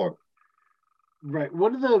them apart. Right.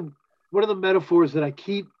 One of the metaphors that I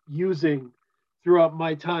keep using throughout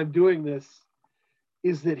my time doing this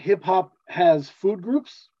is that hip hop has food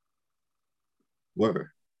groups Word.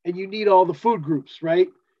 and you need all the food groups, right?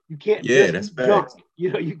 You can't Yeah, just that's eat junk. facts.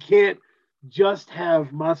 You can't just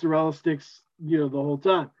have mozzarella sticks, the whole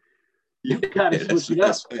time. Yeah, You got to that's switch it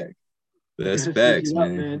that's up. facts. You got That's to switch facts, it up,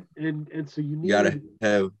 man. man. And so you You gotta need,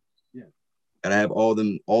 have yeah, all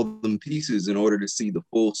them pieces in order to see the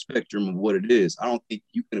full spectrum of what it is. I don't think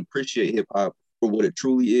you can appreciate hip hop for what it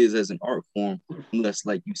truly is as an art form unless,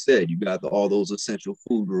 like you said, you got all those essential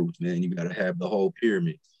food groups, man. You got to have the whole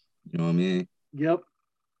pyramid. You know what I mean? yep.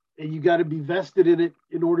 And you got to be vested in it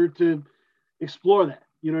in order to explore that.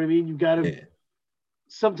 You know what I mean? You got to Yeah.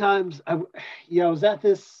 sometimes I was at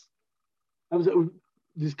I was at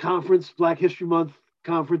this conference, Black History Month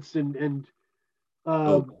conference, and uh,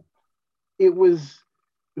 Dope. it was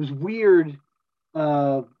it was weird.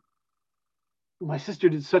 Uh, my sister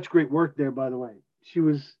did such great work there, by the way. She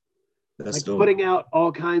was That's like dope. putting out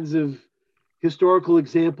all kinds of historical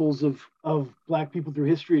examples of Black people through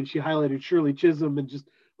history, and she highlighted Shirley Chisholm and just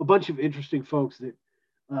a bunch of interesting folks that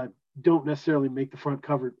uh, don't necessarily make the front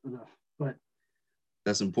cover enough.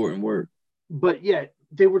 That's important work. But yeah,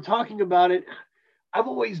 they were talking about it. I've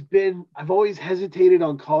always hesitated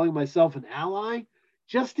on calling myself an ally,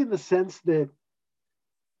 just in the sense that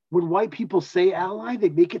when white people say ally, they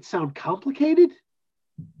make it sound complicated.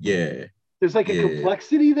 Yeah. There's like a Yeah.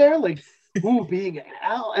 complexity there, like who being an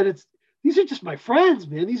ally, and it's these are just my friends,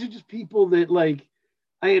 man. These are just people that like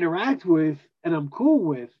I interact with and I'm cool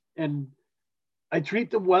with, and I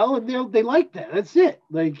treat them well, and they like that. That's it.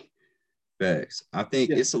 Like, Facts. I think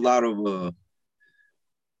yeah, it's a lot of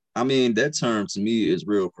I mean, that term to me is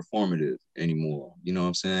real performative anymore. You know what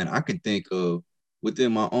I'm saying? I can think of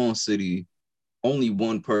within my own city only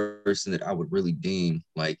one person that I would really deem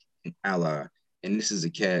like an ally. And this is a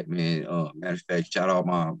cat, man. Matter of fact, shout out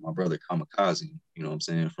my brother Kamikaze, you know what I'm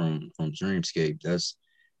saying, from Dreamscape.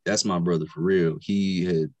 That's my brother for real. He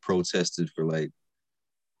had protested for like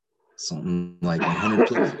something like 100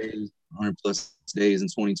 plus days in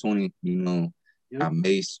 2020, yep, got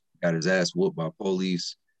maced, got his ass whooped by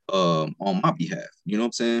police on my behalf. You know what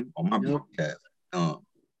I'm saying? On my yep, behalf. Um,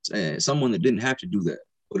 and someone that didn't have to do that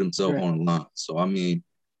put himself right, on the line. So I mean,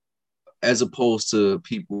 as opposed to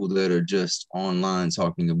people that are just online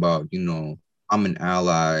talking about, I'm an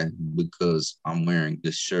ally because I'm wearing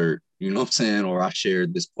this shirt, you know what I'm saying? Or I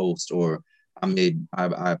shared this post, or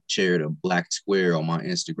I shared a black square on my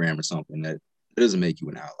Instagram or something. That doesn't make you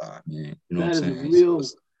an ally, man. You know what I'm that is a saying? So real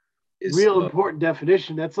it's real important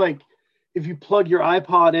definition. That's like if you plug your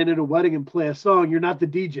iPod in at a wedding and play a song, you're not the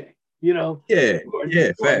DJ. yeah, yeah, You are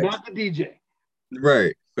facts. not the DJ.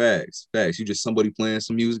 Right. Facts. You just somebody playing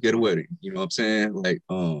some music at a wedding. You know what I'm saying? Like,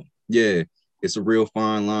 yeah, it's a real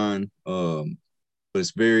fine line. But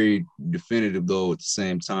it's very definitive though at the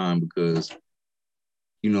same time because,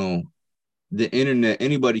 you know, the internet,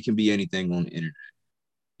 anybody can be anything on the internet.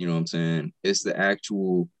 You know what I'm saying? It's the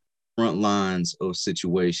actual front lines of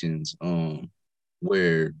situations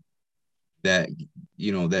where that,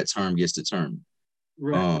 that term gets determined.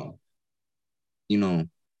 Right. Um, you know,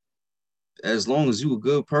 as long as you a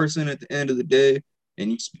good person at the end of the day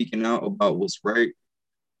and you speaking out about what's right,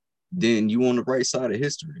 then you on the right side of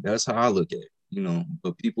history. That's how I look at it,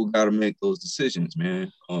 But people got to make those decisions,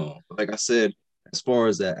 man. Like I said, as far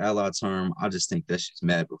as that ally term, I just think that's just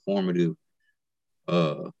mad performative.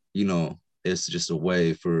 You know, it's just a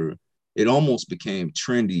way for it almost became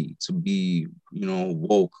trendy to be, you know,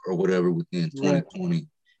 woke or whatever within Right. 2020.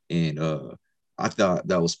 And I thought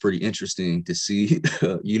that was pretty interesting to see,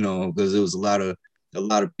 you know, because there was a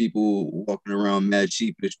lot of people walking around mad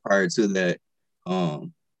sheepish prior to that.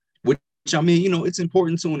 Which I mean, you know, it's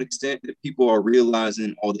important to an extent that people are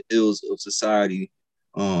realizing all the ills of society,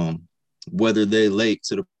 um, whether they're late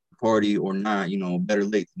to the party or not, you know, better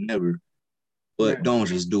late than never. But Right. don't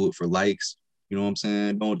just do it for likes. You know what I'm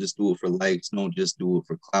saying? Don't just do it for likes. Don't just do it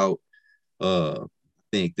for clout. I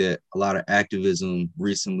think that a lot of activism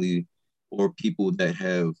recently, or people that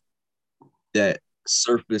have that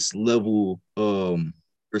surface level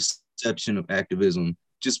perception of activism,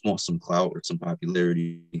 just want some clout or some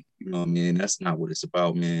popularity. You know what I mean? That's not what it's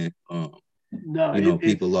about, man. No, You know,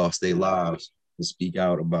 people it's. lost their lives to speak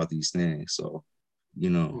out about these things. So, you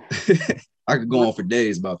know, I could go What on for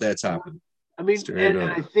days about that topic. I mean, Straight and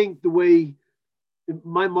up. I think the way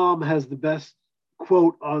my mom has the best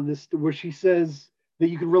quote on this, where she says that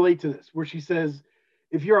you can relate to this, where she says,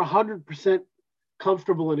 if you're 100%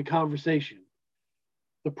 comfortable in a conversation,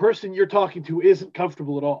 the person you're talking to isn't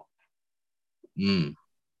comfortable at all, Mm,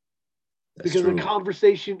 that's because a true.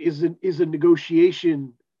 conversation is a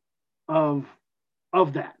negotiation of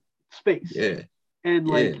of that space. Yeah. And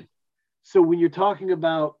Yeah. like, so when you're talking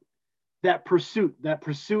about that pursuit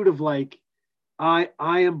of like, I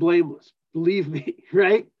am blameless, believe me,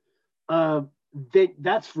 right? uh,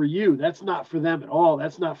 that's for you. That's not for them at all.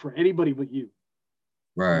 That's not for anybody but you.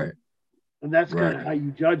 Uh, Right. and that's kind of Right. how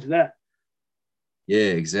you judge that.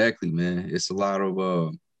 Yeah, exactly, man. It's a lot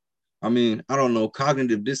of I mean, I don't know,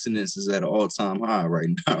 cognitive dissonance is at an all-time high right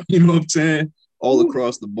now. You know what I'm saying? All Ooh,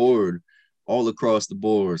 across the board. All across the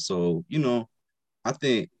board. So, you know, I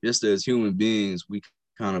think just as human beings, we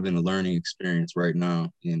kind of in a learning experience right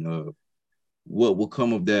now. And what will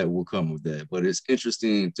come of that will come of that. But it's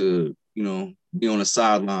interesting to, you know, be on the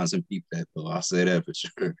sidelines and peep that though. I'll say that for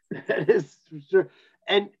sure. that is for sure.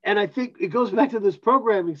 And I think it goes back to this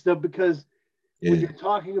programming stuff, because when Yeah. you're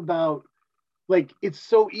talking about, like, it's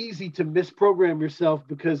so easy to misprogram yourself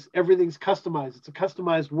because everything's customized. It's a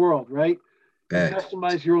customized world, right? You Facts.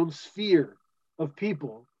 customize your own sphere of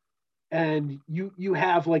people, and you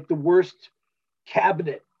have like the worst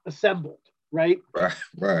cabinet assembled, right? Right.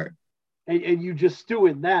 Right. And you just stew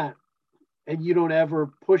in that, and you don't ever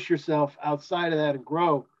push yourself outside of that and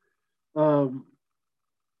grow. Um,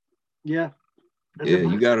 yeah, and Yeah, then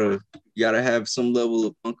you gotta have some level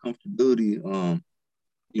of uncomfortability,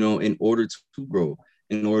 you know, in order to grow,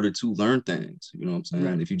 in order to learn things. You know what I'm right,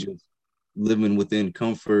 saying? If you just living within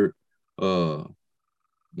comfort, uh,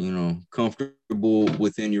 you know, comfortable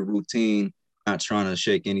within your routine, not trying to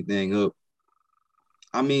shake anything up.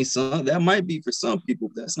 I mean, some that might be for some people,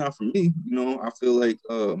 but that's not for me. You know, I feel like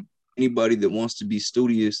anybody that wants to be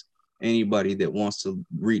studious, anybody that wants to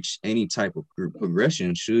reach any type of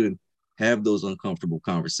progression should have those uncomfortable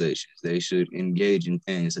conversations. They should engage in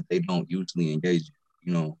things that they don't usually engage in.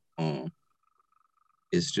 You know,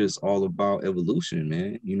 it's just all about evolution,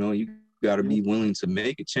 man. You know, you got to yeah, be willing to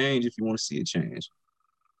make a change if you want to see a change.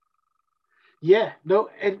 yeah, no,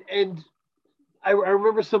 and I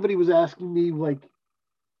remember somebody was asking me like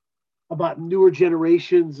about newer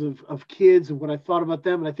generations of kids and what I thought about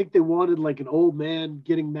them, and I think they wanted like an old man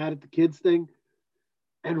getting mad at the kids thing,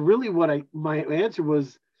 and really what I my answer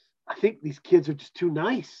was, I think these kids are just too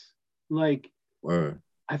nice. Like, Or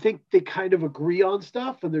I think they kind of agree on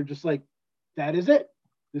stuff, and they're just like, that is it.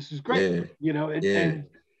 This is great, yeah, and yeah,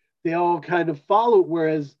 they all kind of follow.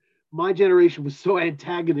 Whereas my generation was so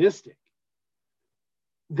antagonistic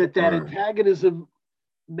that or antagonism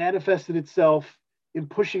manifested itself in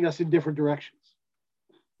pushing us in different directions.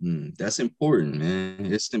 that's important, man.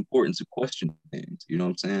 It's important to question things. You know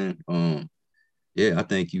what I'm saying? Yeah, I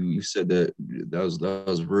think you said that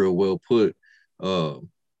was real well put. Uh,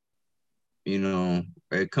 you know,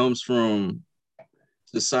 it comes from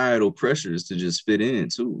societal pressures to just fit in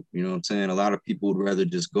too. You know what I'm saying? A lot of people would rather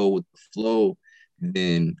just go with the flow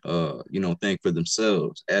than you know, think for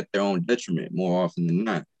themselves at their own detriment more often than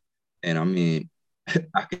not. And I mean,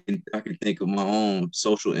 I can think of my own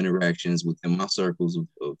social interactions within my circles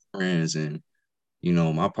of friends and you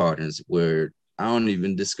know my partners where I don't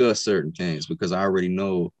even discuss certain things because I already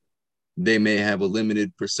know they may have a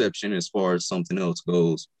limited perception as far as something else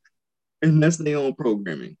goes. And that's their own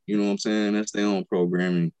programming. You know what I'm saying? That's their own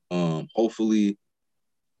programming. Hopefully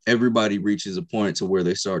everybody reaches a point to where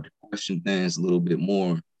they start to question things a little bit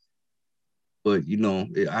more. But you know,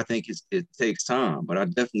 I think it takes time. But I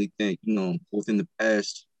definitely think, you know, within the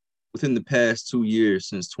past within the past 2 years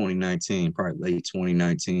since 2019, probably late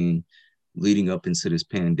 2019, leading up into this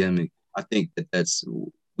pandemic. I think that's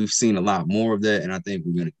we've seen a lot more of that, and I think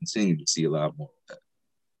we're going to continue to see a lot more of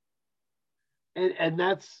that. And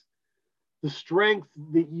that's the strength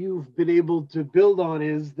that you've been able to build on,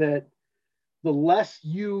 is that the less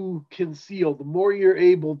you conceal, the more you're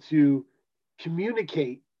able to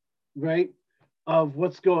communicate, right, of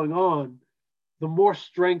what's going on, the more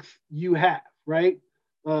strength you have, right?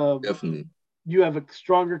 Definitely. You have a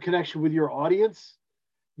stronger connection with your audience.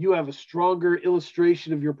 You have a stronger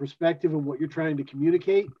illustration of your perspective and what you're trying to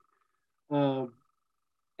communicate. Um,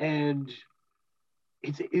 and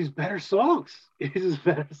it's better songs. It is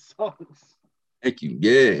better songs. Thank you.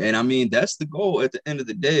 Yeah, and I mean that's the goal at the end of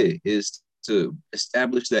the day is to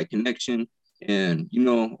establish that connection. And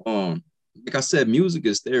like I said, music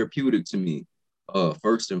is therapeutic to me.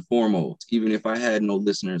 First and foremost, even if I had no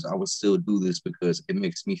listeners, I would still do this because it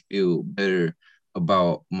makes me feel better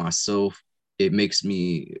about myself. It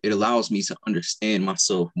allows me to understand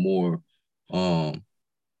myself more.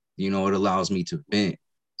 It allows me to vent.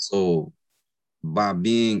 So by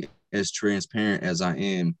being as transparent as I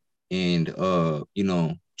am and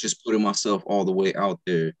just putting myself all the way out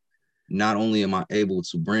there, not only am I able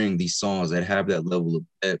to bring these songs that have that level of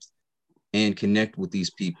depth and connect with these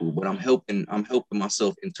people, but I'm helping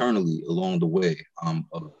myself internally along the way. I'm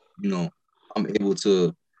able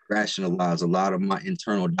to rationalize a lot of my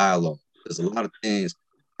internal dialogue. There's a lot of things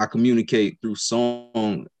I communicate through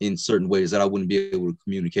song in certain ways that I wouldn't be able to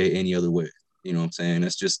communicate any other way. You know what I'm saying?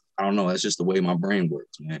 That's just, I don't know, that's just the way my brain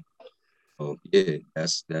works, man. So yeah,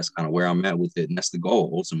 that's kind of where I'm at with it, and that's the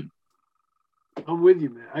goal ultimately. I'm with you,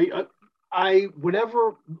 man. I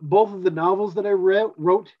whenever both of the novels that I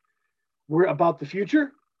wrote were about the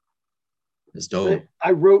future, It's dope.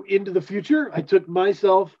 I wrote into the future. I took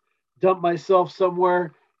myself, dumped myself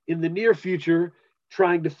somewhere in the near future,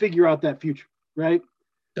 trying to figure out that future, right?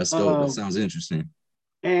 That's dope. That Um, sounds interesting.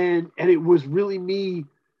 and it was really me,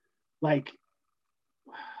 like,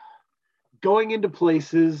 going into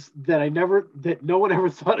places that no one ever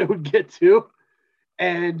thought I would get to,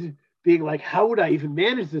 and being like, how would I even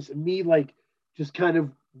manage this? And me, like, just kind of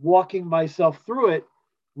walking myself through it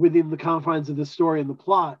within the confines of the story and the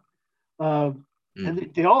plot. Um, and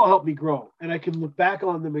Mm. they all helped me grow. And I can look back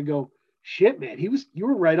on them and go, shit, man, you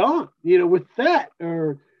were right on, with that.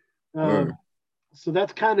 Or um, Word. so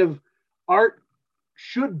that's kind of, art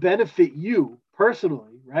should benefit you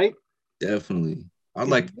personally, right? Definitely. I'd If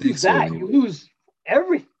like you to think lose so. that, you lose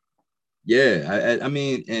everything. Yeah, I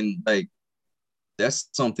mean, and like that's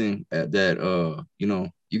something that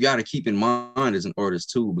you got to keep in mind as an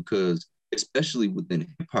artist too, because especially within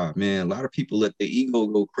hip hop, man, a lot of people let their ego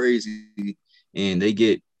go crazy, and they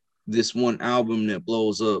get this one album that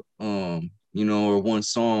blows up, or one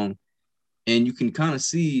song, and you can kind of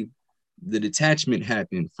see the detachment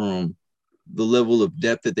happen from the level of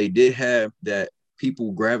depth that they did have that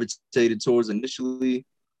people gravitated towards initially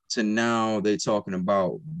to now they're talking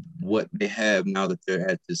about what they have now that they're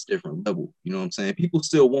at this different level. You know what I'm saying? People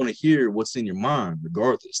still want to hear what's in your mind,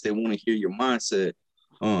 regardless. They want to hear your mindset.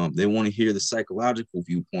 They want to hear the psychological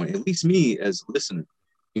viewpoint. At least me as a listener,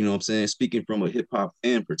 you know what I'm saying? Speaking from a hip hop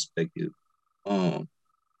fan perspective, um,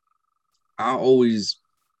 I always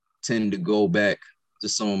tend to go back to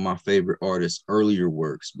some of my favorite artists' earlier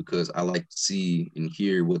works because I like to see and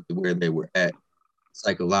hear where they were at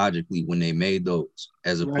psychologically when they made those,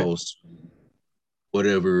 as Right. opposed to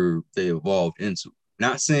whatever they evolved into.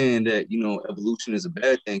 Not saying that evolution is a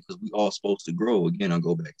bad thing because we all supposed to grow. Again, I'll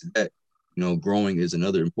go back to that. Growing is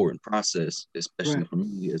another important process, especially Right. for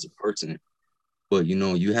me as a person. But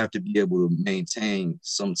you have to be able to maintain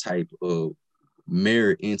some type of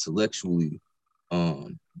merit intellectually,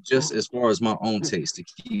 just as far as my own taste to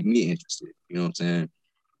keep me interested. You know what I'm saying?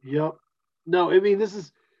 Yep. No, I mean, this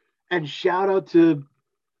is, and shout out to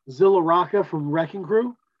Zilla Rocca from Wrecking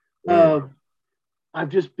Crew. Word. Uh, I've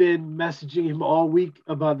just been messaging him all week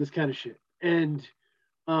about this kind of shit. And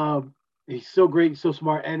he's so great, so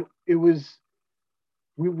smart. And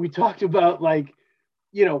we talked about, like,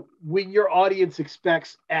 when your audience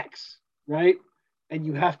expects X, right? And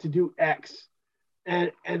you have to do X.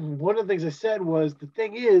 And one of the things I said was, the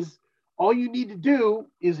thing is, all you need to do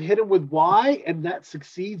is hit them with Y, and that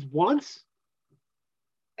succeeds once,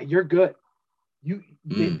 and you're good.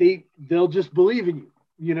 Mm, They'll just believe in you.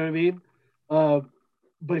 You know what I mean? Uh,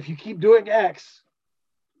 but if you keep doing X,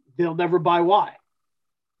 they'll never buy Y.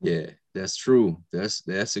 yeah, that's true.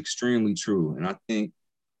 That's extremely true. And I think,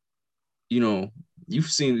 you know,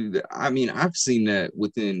 you've seen I mean, I've seen that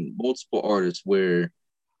within multiple artists where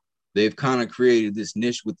they've kind of created this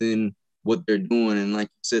niche within what they're doing. And like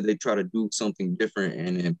you said, they try to do something different,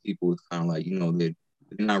 and then people kind of like, you know, they're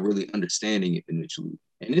not really understanding it initially.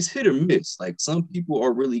 And it's hit or miss. Like some people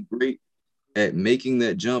are really great at making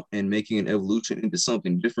that jump and making an evolution into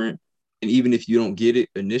something different. And even if you don't get it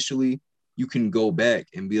initially, you can go back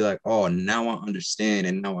and be like, oh, now I understand.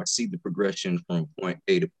 And now I see the progression from point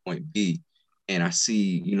A to point B. And I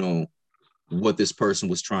see, you know, what this person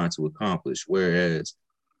was trying to accomplish. Whereas,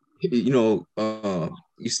 you know,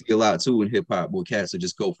 you see a lot too in hip hop where cats will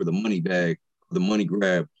just go for the money bag, the money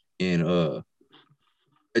grab, and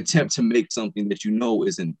attempt to make something that you know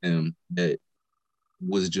isn't them, that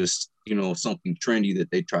was just, you know, something trendy that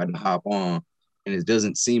they tried to hop on, and it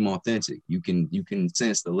doesn't seem authentic. You can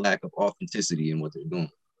sense the lack of authenticity in what they're doing.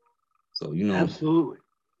 So, you know, Absolutely.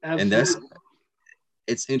 and that's, Absolutely.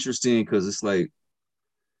 it's interesting because it's like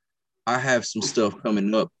I have some stuff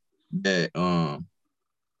coming up that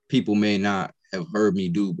people may not have heard me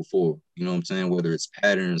do before. You know what I'm saying? Whether it's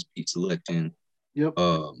patterns, beat selection, Yep.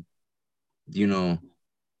 um, you know,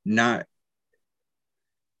 not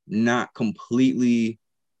not completely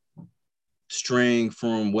straying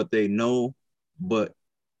from what they know, but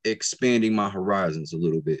expanding my horizons a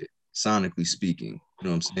little bit, sonically speaking. You know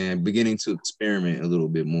what I'm saying? Beginning to experiment a little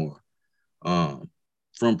bit more, um,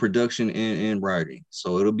 from production and writing.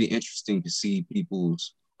 So it'll be interesting to see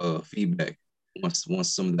people's feedback once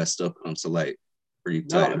some of that stuff comes to light. Pretty No,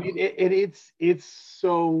 excited I about mean it. it's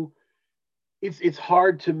so it's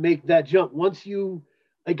hard to make that jump once you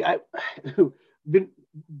like I been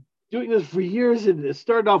doing this for years, and it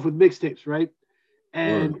started off with mixtapes, right?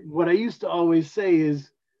 And Word, what I used to always say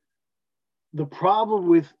is the problem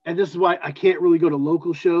with, and this is why I can't really go to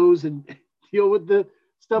local shows and deal with the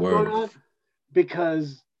stuff going word. on,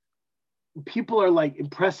 because people are like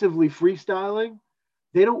impressively freestyling.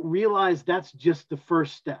 They don't realize that's just the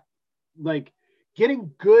first step. Like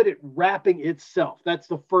getting good at rapping itself, that's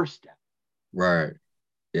the first step. Right.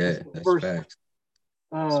 That's Yeah, the that's first step. facts.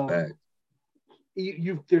 That's Um, facts.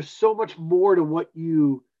 you there's so much more to what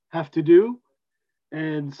you have to do,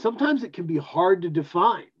 and sometimes it can be hard to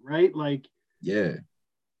define, right? Like Yeah,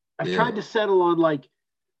 I've yeah, tried to settle on like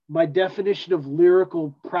my definition of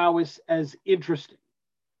lyrical prowess as interesting.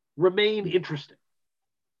 Remain interesting.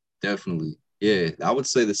 definitely. Yeah, I would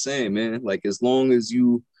say the same, man. Like as long as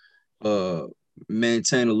you uh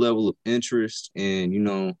maintain a level of interest, and you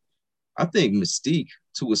know, I think mystique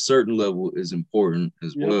to a certain level is important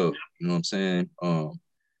as Yep. well. You know what I'm saying?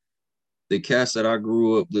 The cast that I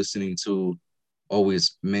grew up listening to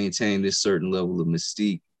always maintained this certain level of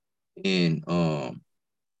mystique, and I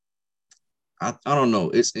don't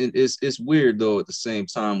know. It's weird though at the same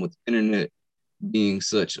time with the internet being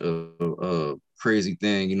such a crazy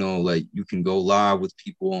thing. You know, like you can go live with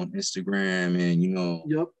people on Instagram, and you know,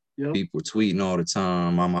 Yep. Yep. people tweeting all the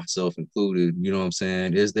time, I myself included. You know what I'm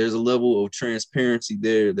saying? There's a level of transparency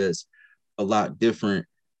there that's a lot different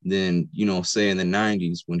than, you know, say in the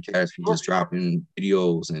 90s when cats were Sure. just dropping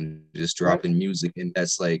videos and just Right. dropping music, and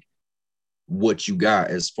that's like what you got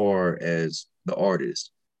as far as the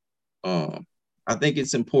artist. Um, I think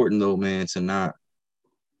it's important though, man, to not,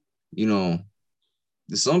 you know,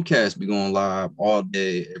 some cats be going live all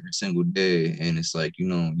day, every single day, and it's like, you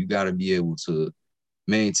know, you got to be able to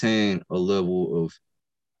maintain a level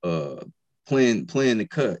of playing the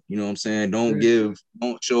cut. You know what I'm saying? Right.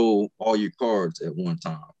 Don't show all your cards at one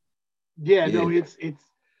time. Yeah. Yeah, No. It's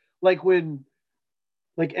like when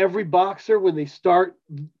like every boxer when they start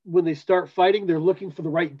fighting, they're looking for the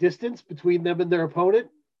right distance between them and their opponent,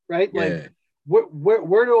 right? Like yeah,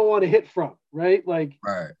 where do I want to hit from, right? Like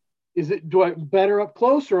right. is it do I better up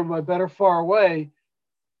close or am I better far away?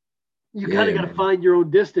 You kind of Yeah, got to man. find your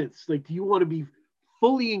own distance. Like, do you want to be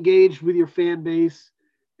fully engaged with your fan base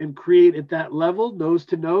and create at that level, nose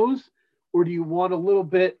to nose, or do you want a little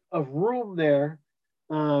bit of room there,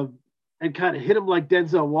 um, and kind of hit them like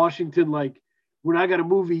Denzel Washington? Like, when I got a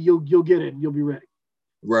movie, you'll get it and you'll be ready.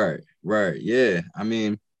 Right, right. Yeah. I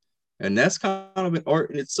mean, and that's kind of an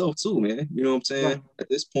art in itself too, man. You know what I'm Right. saying? At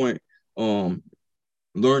this point, um,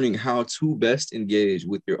 learning how to best engage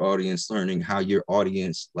with your audience, learning how your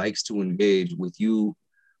audience likes to engage with you,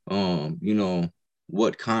 you know,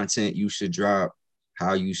 what content you should drop,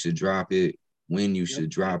 how you should drop it, when you Yep. should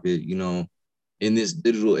drop it, you know, in this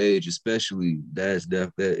digital age, especially, that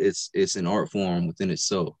it's an art form within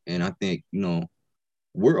itself. And I think, you know,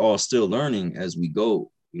 we're all still learning as we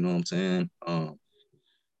go, you know what I'm saying?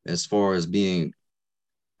 As far as being,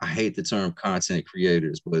 I hate the term content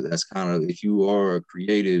creators, but that's kind of, if you are a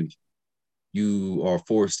creative, you are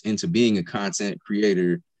forced into being a content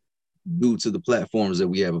creator due to the platforms that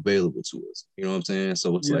we have available to us. You know what I'm saying?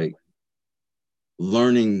 So it's Yep. like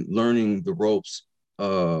learning the ropes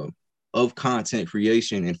of content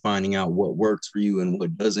creation and finding out what works for you and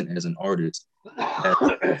what doesn't as an artist.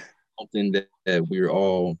 That's something that we're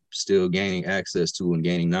all still gaining access to and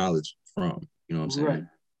gaining knowledge from. You know what I'm saying? Right.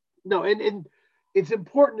 No, and it's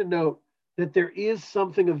important to note that there is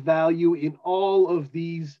something of value in all of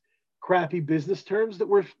these crappy business terms that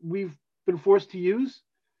we've been forced to use.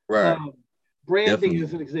 Right. Branding Definitely.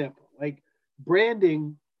 is an example. Like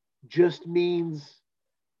branding just means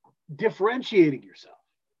differentiating yourself,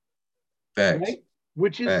 Facts. right?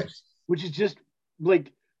 Which is Facts. which is just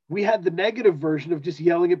like we had the negative version of just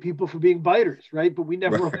yelling at people for being biters, right? But we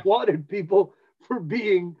never Right. applauded people for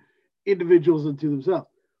being individuals unto themselves.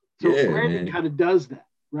 So Yeah, branding man. kind of does that,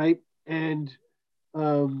 right? And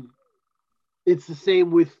um, it's the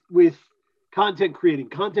same with content creating.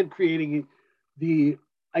 Content creating, the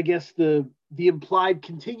I guess the implied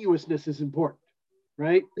continuousness is important,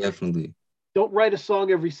 right? Definitely. Don't write a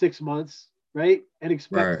song every 6 months, right? And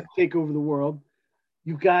expect Right. to take over the world.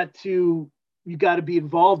 You got to you got to be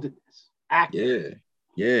involved in this, active.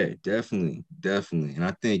 Yeah. Yeah, definitely. Definitely. And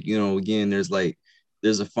I think, again,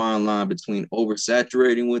 there's a fine line between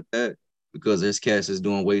oversaturating with that because this cast is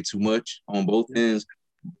doing way too much on both Yeah. ends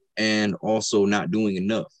and also not doing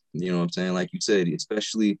enough. You know what I'm saying? Like you said,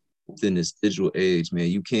 especially within this digital age, man,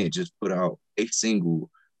 you can't just put out a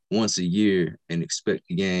single once a year and expect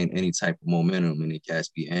to gain any type of momentum and the cats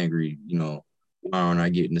be angry, why aren't I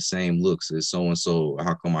getting the same looks as so and so?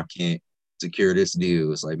 How come I can't secure this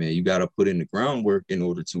deal? It's like, man, you got to put in the groundwork in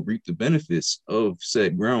order to reap the benefits of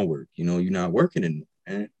said groundwork. You're not working in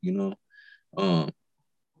it, man. Um,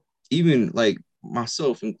 even like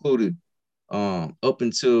myself included, up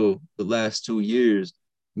until the last 2 years,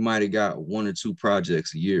 you might have got one or two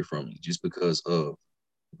projects a year from me just because of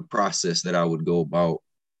the process that I would go about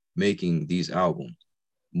making these albums.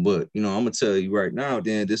 But I'm gonna tell you right now,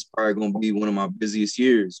 Dan, this is probably gonna be one of my busiest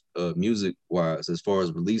years, music wise, as far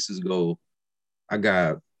as releases go. I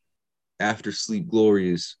got After Sleep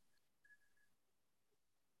Glorious.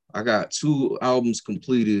 I got 2 albums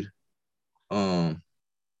completed. Um,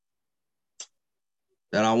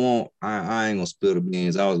 that I won't. I ain't gonna spill the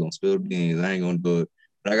beans. I was gonna spill the beans. I ain't gonna do it.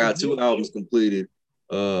 But I got 2 albums completed.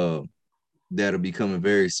 Uh, that'll be coming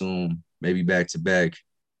very soon, maybe back to back.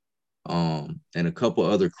 And a couple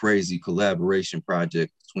other crazy collaboration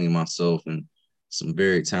projects between myself and some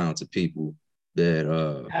very talented people that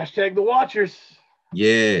Hashtag the Watchers.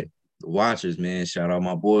 yeah, the Watchers, man. Shout out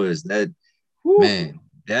my boys. That Whew. man,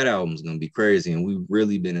 that album's gonna be crazy. And we've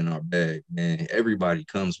really been in our bag, man. Everybody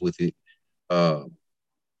comes with it. Uh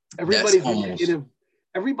that's Everybody's almost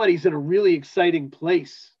everybody's in a really exciting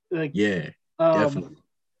place. Like yeah, um, definitely.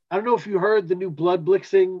 I don't know if you heard the new Blood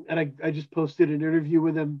Blixing, and I just posted an interview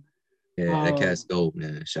with him. Yeah, that cat's Um, dope,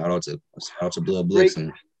 man. Shout out to Blood Great,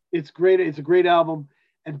 Blixen. it's great. It's a great album,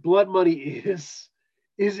 and Blood Money is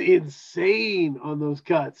insane on those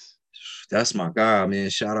cuts. That's my guy, man.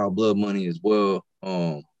 Shout out Blood Money as well.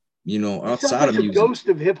 He sounds Outside like of the music, ghost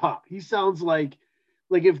of hip hop. He sounds like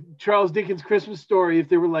if Charles Dickens' Christmas Story, if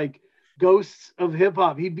they were like ghosts of hip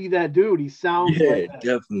hop, he'd be that dude. He sounds like yeah, that.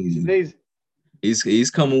 He's definitely. amazing.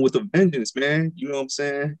 He's coming with a vengeance, man. You know what I'm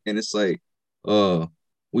saying? And it's like, uh,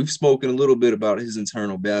 we've spoken a little bit about his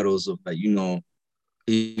internal battles of like,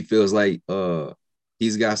 he feels like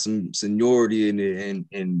he's got some seniority in it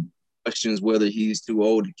and questions whether he's too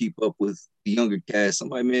old to keep up with the younger cast. I'm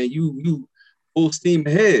like, man, you full steam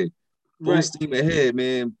ahead. Full Right. steam ahead,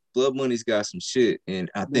 man. Blood Money's got some shit. And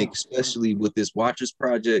I think No. especially with this Watchers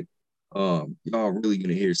project, y'all really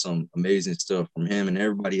gonna hear some amazing stuff from him and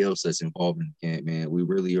everybody else that's involved in the camp, man. We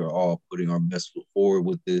really are all putting our best foot forward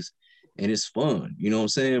with this. And it's fun, you know what I'm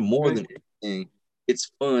saying? More Right. than anything,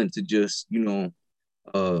 it's fun to just,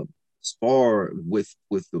 uh spar with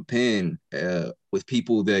the pen, with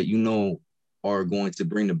people that are going to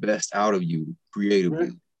bring the best out of you Right.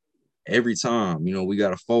 creatively every time. We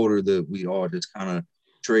got a folder that we all just kind of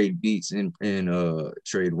trade beats and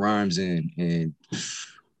trade rhymes in, and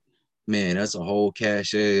man, that's a whole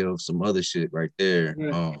cachet of some other shit right there.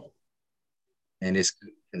 Right. And it's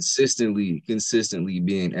consistently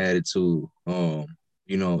being added to.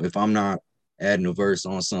 If I'm not adding a verse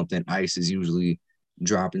on something, Ice is usually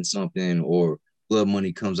dropping something, or Blood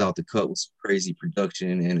Money comes out the cut with some crazy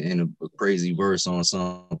production and a crazy verse on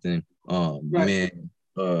something. Right.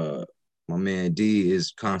 My man D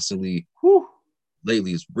is constantly Whew.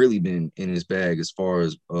 lately has really been in his bag as far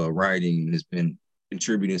as writing and has been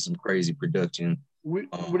contributing some crazy production. What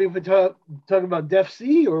if we talking about Def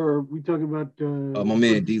C or are we talking about My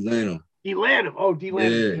man D Lanham. D Lanham? Oh, D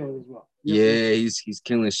Lanham's Yeah, killing as well. Yep. Yep. Yeah, he's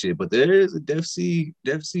killing shit. But there is a Def C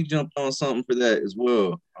jumped on something for that as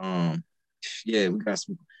well. Yeah, we got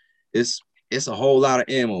some. It's a whole lot of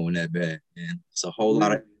ammo in that bag, man. It's a whole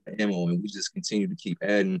lot Agreed. of ammo, and we just continue to keep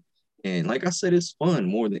adding. And like I said, it's fun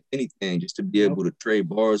more than anything, just to be Yep. able to trade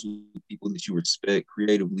bars with people that you respect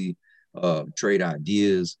creatively, trade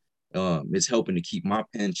ideas. It's helping to keep my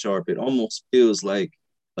pen sharp. It almost feels like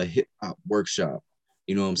a hip hop workshop.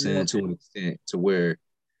 You know what I'm saying? Yep. To an extent, to where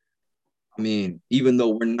I mean, even though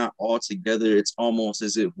we're not all together, it's almost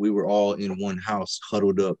as if we were all in one house,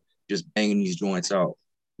 huddled up, just banging these joints out.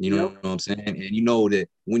 You know Yep. what I'm saying? And you know that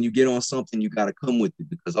when you get on something, you got to come with it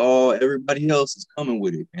because all everybody else is coming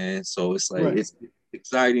with it, man. So it's like Right. it's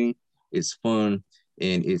exciting, it's fun,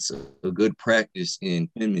 and it's a good practice in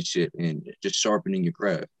penmanship and just sharpening your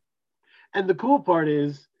craft. And the cool part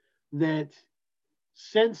is that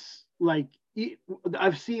since like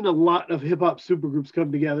I've seen a lot of hip hop supergroups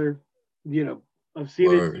come together, you know, I've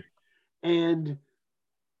seen it, Word. and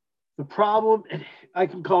the problem, and I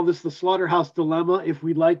can call this the slaughterhouse dilemma if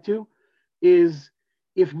we'd like to, is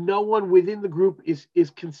if no one within the group is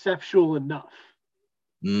conceptual enough,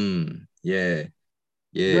 Yeah,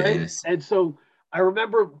 yeah, right? and it's And so I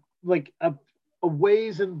remember like a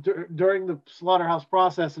ways and during the slaughterhouse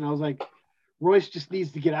process, and I was like, Royce just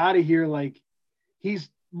needs to get out of here. Like he's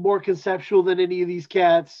more conceptual than any of these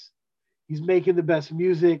cats. He's making the best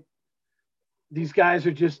music. These guys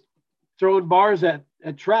are just throwing bars at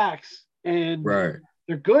tracks, and right.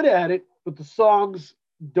 they're good at it, but the songs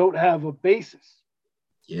don't have a basis.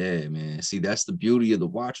 Yeah, man. See, that's the beauty of the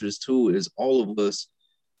Watchers too, is all of us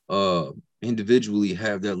uh individually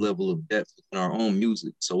have that level of depth in our own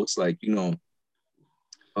music. So it's like, D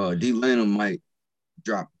Lana might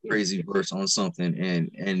drop a crazy verse on something and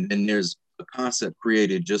then there's a concept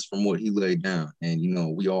created just from what he laid down. And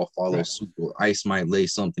we all follow Right. suit. Or Ice might lay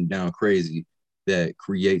something down crazy that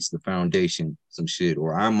creates the foundation, some shit,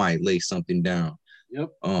 or I might lay something down. Yep.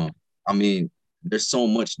 Um, I mean, there's so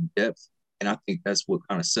much depth, and I think that's what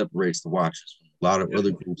kind of separates the Watchers from a lot of other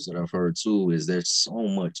Definitely. groups that I've heard too. Is there's so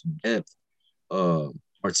much depth, uh,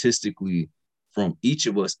 artistically from each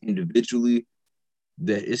of us individually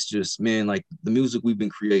that it's just, man, like the music we've been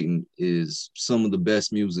creating is some of the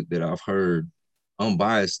best music that I've heard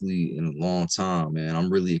unbiasedly in a long time, man. I'm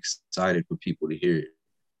really excited for people to hear it.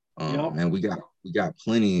 Yep. Man, we got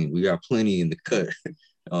plenty in the cut,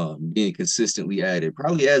 being consistently added.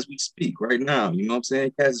 Probably as we speak right now. You know what I'm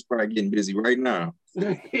saying? Cass is probably getting busy right now.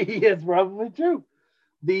 Yes, probably true.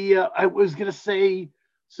 The I was gonna say,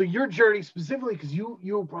 so your journey specifically, because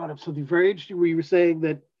you brought up something very interesting where you were saying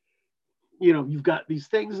that you've got these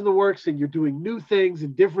things in the works and you're doing new things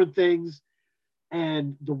and different things.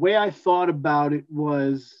 And the way I thought about it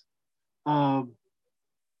was, um,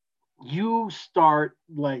 you start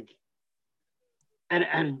like,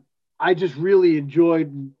 and I just really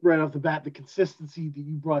enjoyed right off the bat the consistency that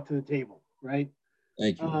you brought to the table, right?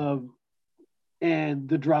 Thank you. Um, and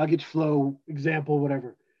the Dragic flow example,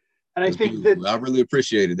 whatever. And I That's think that beautiful. I really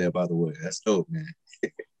appreciated that, by the way. That's dope, man.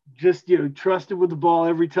 just trusted with the ball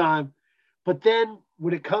every time. But then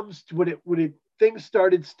when it comes to when it things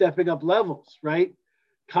started stepping up levels, right?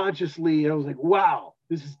 Consciously, I was like, wow,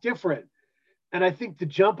 this is different. And I think the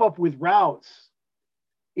jump up with routes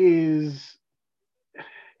is,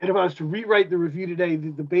 and if I was to rewrite the review today,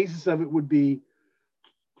 the basis of it would be,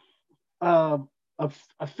 um,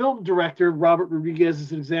 a film director, Robert Rodriguez,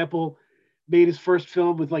 is an example, made his first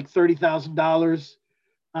film with like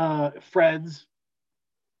 $30,000. Friends.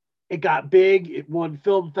 It got big. It won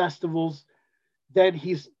film festivals. Then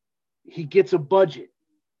he gets a budget,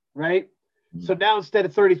 right? So Mm. now instead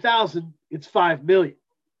of 30,000, it's 5 million.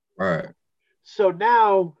 Right. So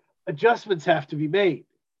now adjustments have to be made,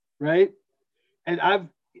 right? And I've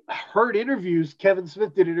heard interviews. Kevin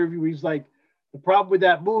Smith did an interview where he's like, the problem with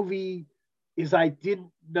that movie is I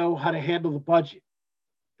didn't know how to handle the budget.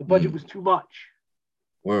 The budget was Mm. too much.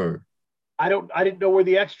 Word. I didn't know where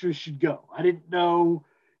the extras should go. I didn't know,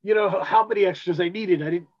 how many extras I needed. I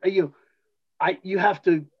didn't, you have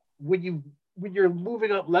to, when you're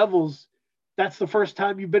moving up levels, that's the first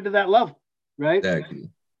time you've been to that level, right? Exactly.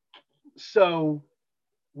 So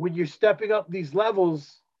when you're stepping up these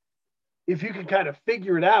levels, if you can kind of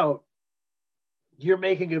figure it out, you're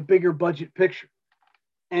making a bigger budget picture.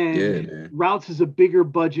 Yeah, And man. Routes is a bigger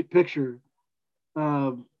budget picture.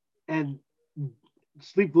 And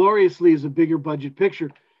Sleep Gloriously is a bigger budget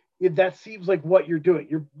picture. That seems like what you're doing.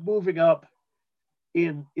 You're moving up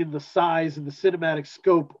in the size and the cinematic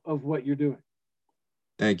scope of what you're doing.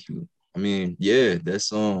 Thank you. I mean, yeah,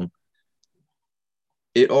 that's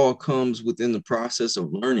it all comes within the process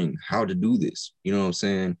of learning how to do this. You know what I'm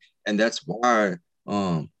saying? And that's why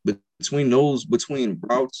between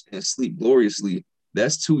Routes and Sleep Gloriously,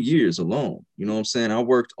 that's 2 years alone. You know what I'm saying? I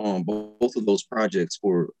worked on both of those projects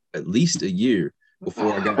for at least a year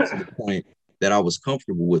before I got to the point that I was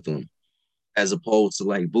comfortable with them. As opposed to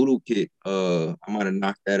like Voodoo Kick, I might have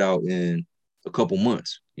knocked that out in a couple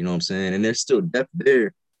months. You know what I'm saying? And there's still depth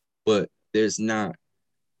there, but there's not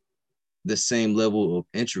the same level of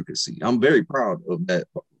intricacy. I'm very proud of that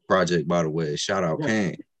project, by the way. Shout out Yeah.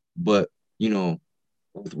 Kane. But you know,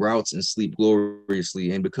 with Routes and Sleep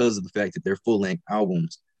Gloriously, and because of the fact that they're full length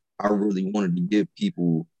albums, I really wanted to give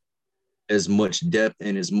people as much depth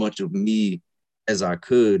and as much of me as I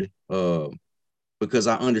could, because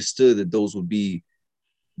I understood that those would be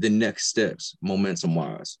the next steps momentum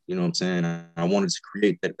wise. You know what I'm saying? I wanted to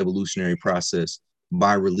create that evolutionary process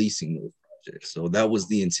by releasing those projects. So that was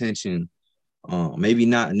the intention. Maybe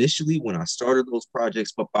not initially when I started those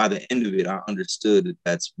projects, but by the end of it, I understood that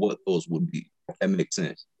that's what those would be. If that makes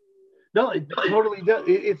sense. No, it totally does.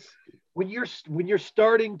 It's when you're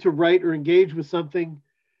starting to write or engage with something,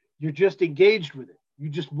 you're just engaged with it. You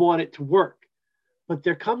just want it to work. But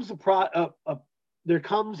there comes in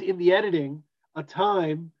the editing a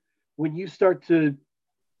time when you start to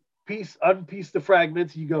unpiece the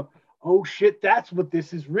fragments. And you go, oh shit, that's what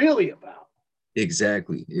this is really about.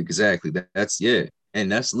 Exactly. That's yeah, and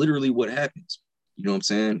that's literally what happens. You know what I'm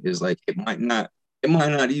saying? Is like it might not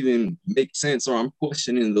even make sense, or I'm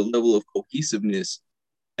questioning the level of cohesiveness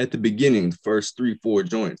at the beginning, the first 3-4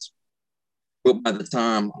 joints. But by the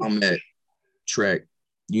time I'm at track,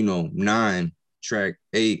 9, track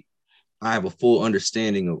 8, I have a full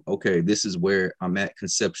understanding of, okay, this is where I'm at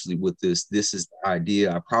conceptually with this. This is the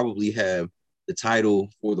idea. I probably have the title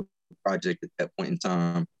for the project at that point in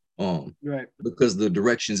time, Right. because the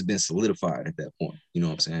direction's been solidified at that point. You know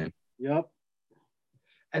what I'm saying? Yep.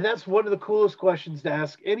 And that's one of the coolest questions to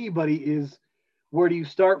ask anybody is where do you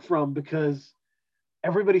start from? Because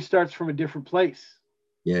everybody starts from a different place.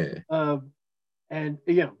 Yeah. And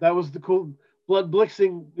that was the cool Blood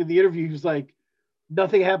Blixing in the interview. He was like,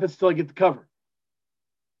 nothing happens till I get the cover.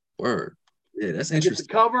 Word. Yeah, that's I get the interesting.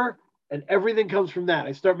 cover, and everything comes from that.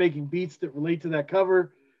 I start making beats that relate to that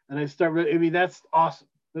cover, and I mean, that's awesome.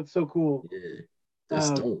 That's so cool. Yeah, that's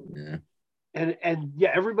Uh, dope, man. and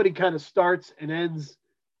yeah, everybody kind of starts and ends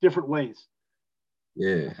different ways.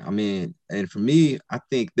 Yeah, I mean, and for me, I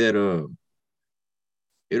think that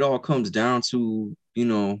it all comes down to,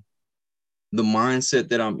 the mindset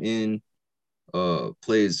that I'm in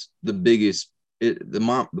plays the biggest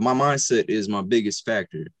my mindset is my biggest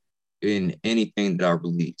factor in anything that I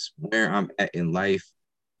release, where I'm at in life,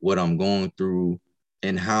 what I'm going through,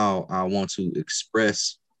 and how I want to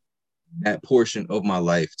express that portion of my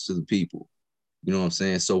life to the people. You know what I'm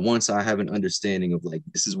saying? So once I have an understanding of like,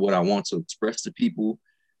 this is what I want to express to people,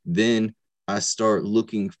 then I start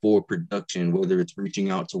looking for production, whether it's reaching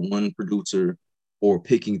out to one producer or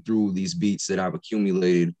picking through these beats that I've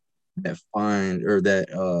accumulated that find or that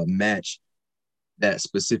match that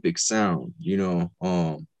specific sound,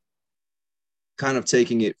 kind of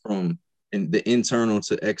taking it from the internal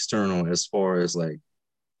to external as far as like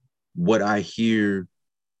what I hear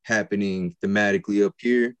happening thematically up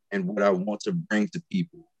here and what I want to bring to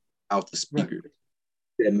people out the Right. speaker.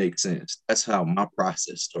 That makes sense. That's how my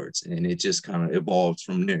process starts, and it just kind of evolves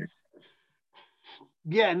from there.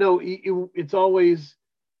 Yeah. No. It's always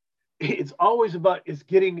about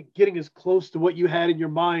getting as close to what you had in your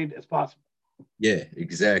mind as possible. Yeah,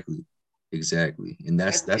 exactly, and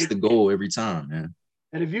that's And that's the goal every time, man.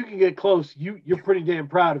 and if you can get close, you're pretty damn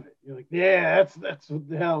proud of it. You're like, yeah, that's what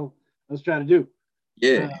the hell I was trying to do.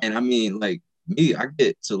 Yeah, Uh, and I mean, like me, I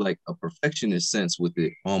get to like a perfectionist sense with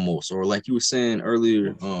it almost, or like you were saying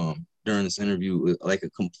earlier, during this interview, like a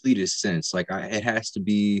completist sense. Like it has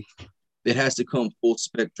to come full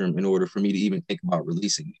spectrum in order for me to even think about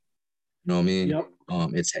releasing it. You know what I mean? yep.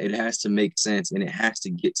 It has to make sense, and it has to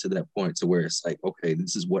get to that point to where it's like, okay,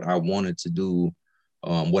 this is what I wanted to do,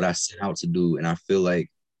 what I set out to do, and I feel like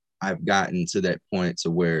I've gotten to that point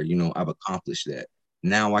to where I've accomplished that.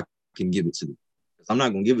 Now I can give it to them. I'm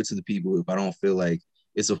not gonna give it to the people if I don't feel like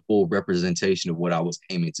it's a full representation of what I was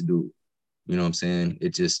aiming to do. You know what I'm saying?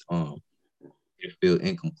 It just it feel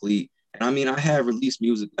incomplete. And I mean, I have released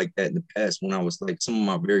music like that in the past when I was like some of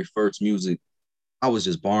my very first music I was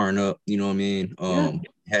just barring up, you know what I mean? Yeah.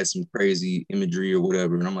 Had some crazy imagery or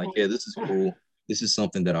whatever. And I'm like, yeah, this is cool. This is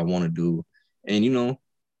something that I want to do. And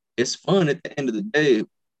it's fun at the end of the day,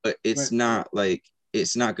 but Right.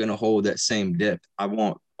 it's not gonna hold that same depth. I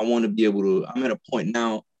want to be able to, I'm at a point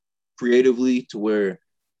now creatively to where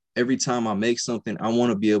every time I make something, I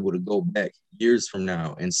want to be able to go back years from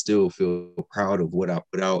now and still feel proud of what I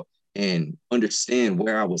put out and understand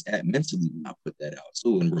where I was at mentally when I put that out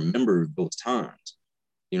too, and remember those times.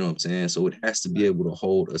 You know what I'm saying? So it has to be able to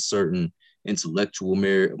hold a certain intellectual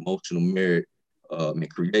merit, emotional merit, and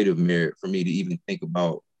creative merit for me to even think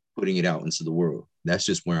about putting it out into the world. That's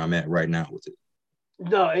just where I'm at right now with it.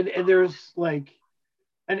 No, and there's like,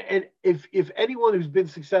 and if anyone who's been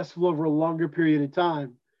successful over a longer period of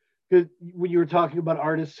time, because when you were talking about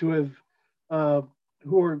artists who have uh,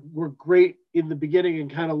 were great in the beginning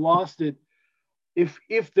and kind of lost it, if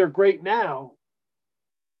they're great now,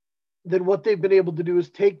 then what they've been able to do is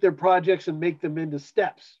take their projects and make them into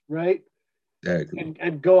steps, right? Exactly.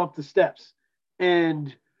 And go up the steps.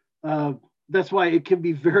 And uh, that's why it can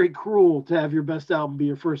be very cruel to have your best album be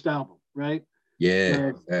your first album, right?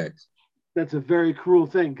 Yeah, Uh, facts. that's a very cruel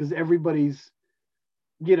thing because everybody's,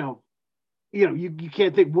 you know, you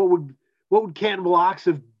can't think what would Cannibal Ox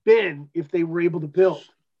have been if they were able to build.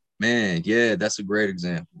 Man, yeah, that's a great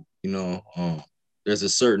example. There's a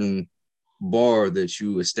certain bar that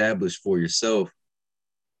you establish for yourself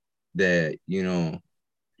that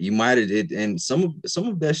you might have it, and some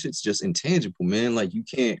of that shit's just intangible, man. Like you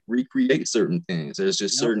can't recreate certain things. There's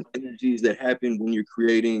just Yep. certain energies that happen when you're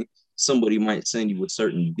creating. Somebody might send you a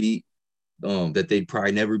certain beat that they'd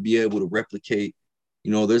probably never be able to replicate.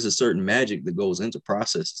 There's a certain magic that goes into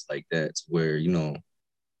processes like that where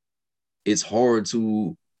it's hard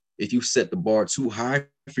to, if you set the bar too high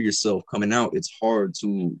for yourself coming out, it's hard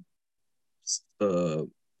to uh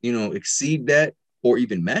exceed that or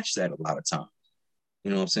even match that a lot of times. You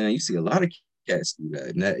know what I'm saying? You see a lot of cats do that.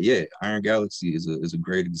 And that, yeah, Iron Galaxy is a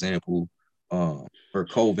great example. Or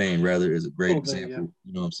Covain rather is a great Cobain, yeah. example.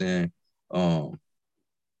 You know what I'm saying? Um,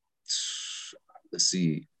 let's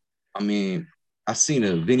see. I mean, I seen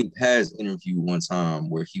a Vinny Paz interview one time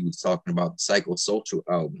where he was talking about the Psychosocial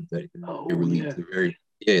album that they Oh released. yeah. The very,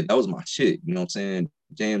 yeah, that was my shit. You know what I'm saying?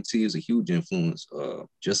 JMT is a huge influence.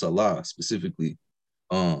 Just Allah specifically.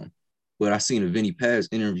 Um, but I seen a Vinny Paz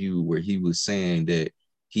interview where he was saying that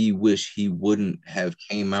he wished he wouldn't have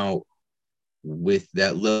came out with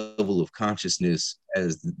that level of consciousness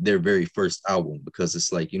as their very first album, because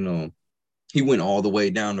it's like, he went all the way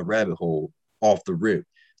down the rabbit hole off the rip.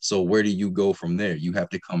 So where do you go from there? You have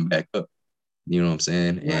to come back up. You know what I'm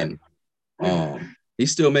saying? Right. And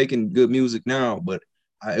he's still making good music now, but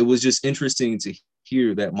it was just interesting to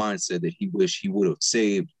hear that mindset that he wished he would have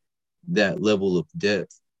saved that level of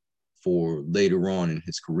depth for later on in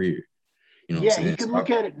his career. You know what I'm Yeah, he saying? can look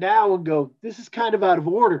at it now and go, "This is kind of out of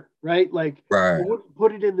order," right? Like, Right. you wouldn't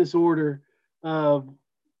put it in this order. Um,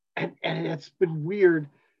 and it's been weird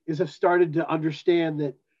is I've started to understand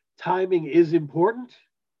that timing is important.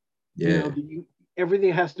 Yeah.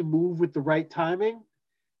 Everything has to move with the right timing.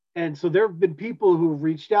 And so there have been people who have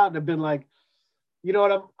reached out and have been like, you know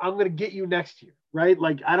what, I'm going to get you next year, right?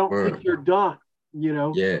 Like I don't think Word. you're done, you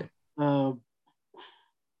know. Yeah. Um,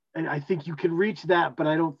 and I think you can reach that, but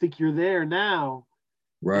I don't think you're there now.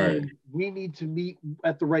 Right. And we need to meet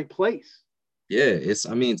at the right place. Yeah.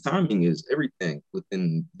 I mean, timing is everything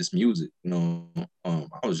within this music.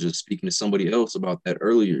 I was just speaking to somebody else about that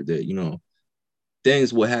earlier that,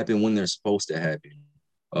 things will happen when they're supposed to happen.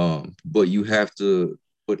 But you have to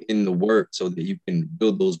put in the work so that you can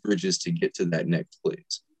build those bridges to get to that next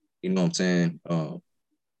place. You know what I'm saying?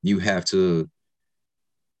 You have to,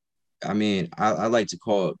 I mean, I like to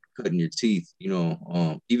call it cutting your teeth,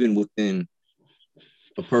 even within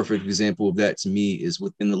a perfect example of that to me is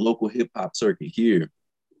within the local hip hop circuit here.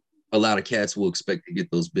 A lot of cats will expect to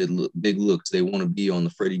get those big looks. They want to be on the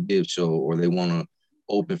Freddie Gibbs show, or they want to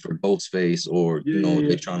open for Ghostface, or Yeah, yeah, yeah.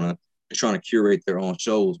 they're trying to curate their own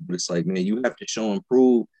shows. But it's like, man, you have to show and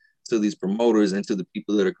prove to these promoters and to the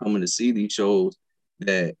people that are coming to see these shows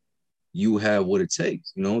that you have what it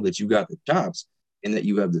takes, that you got the chops and that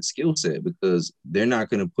you have the skill set, because they're not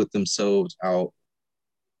going to put themselves out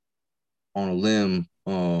on a limb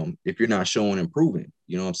if you're not showing improving.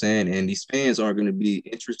 You know what I'm saying? And these fans aren't going to be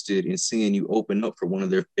interested in seeing you open up for one of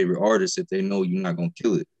their favorite artists if they know you're not going to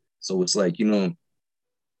kill it. So it's like,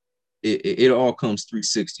 it all comes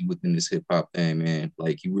 360 within this hip hop thing, man.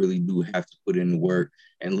 Like you really do have to put in the work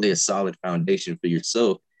and lay a solid foundation for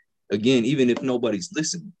yourself. Again, even if nobody's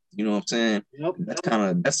listening, you know what I'm saying? Yep. That's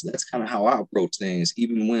kind of how I approach things.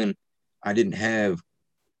 Even when I didn't have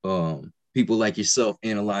people like yourself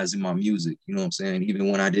analyzing my music, you know what I'm saying? Even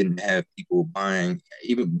when I didn't have people buying,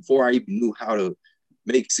 even before I even knew how to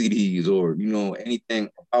make CDs or, anything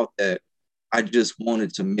about that, I just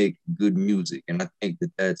wanted to make good music. And I think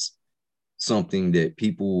that that's something that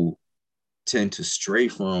people tend to stray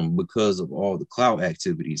from because of all the clout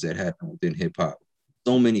activities that happen within hip hop.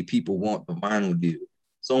 So many people want the vinyl deal.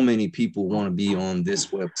 So many people want to be on this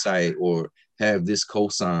website or have this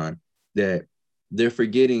cosign that they're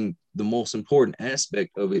forgetting the most important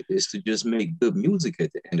aspect of it is to just make good music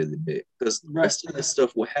at the end of the day. Because the rest of that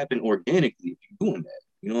stuff will happen organically if you're doing that.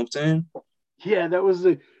 You know what I'm saying? Yeah, there was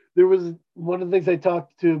one of the things I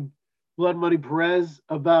talked to Blood Money Perez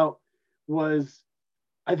about was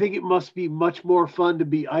I think it must be much more fun to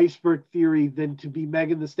be Iceberg Theory than to be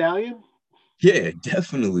Megan Thee Stallion. Yeah,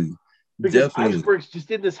 definitely. Because Iceberg's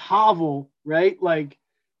just in this hovel, right? Like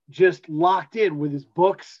just locked in with his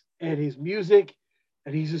books and his music,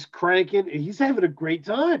 and he's just cranking and he's having a great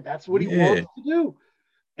time. That's what he wants to do.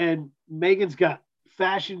 And Megan's got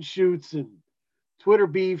fashion shoots and Twitter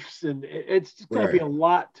beefs, and it's just going to be a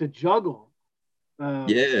lot to juggle.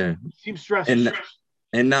 Seems stressful.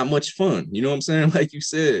 And not much fun. You know what I'm saying? Like you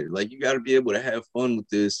said, like you got to be able to have fun with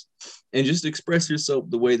this and just express yourself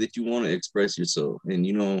the way that you want to express yourself. And,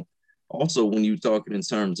 you know, also when you're talking in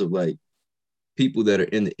terms of like people that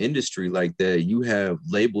are in the industry like that, you have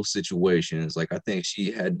label situations. Like I think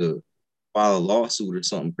she had to file a lawsuit or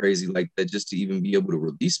something crazy like that just to even be able to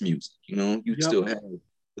release music. You know, you still have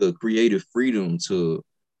the creative freedom to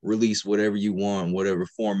release whatever you want, whatever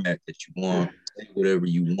format that you want, whatever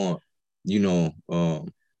you want. You know,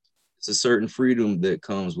 it's a certain freedom that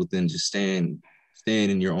comes within just staying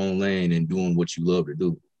in your own lane and doing what you love to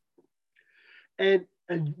do. And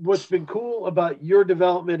what's been cool about your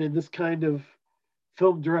development in this kind of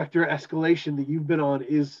film director escalation that you've been on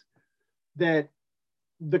is that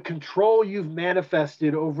the control you've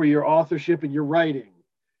manifested over your authorship and your writing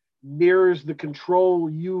mirrors the control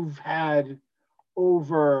you've had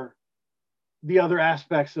over the other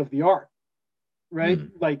aspects of the art, right?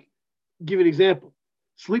 Like, give an example.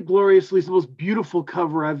 Sleep Gloriously is the most beautiful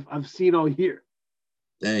cover I've seen all year.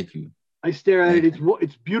 Thank you. I stare at it.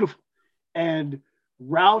 It's beautiful. And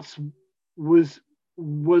Routes was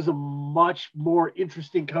a much more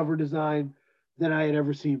interesting cover design than I had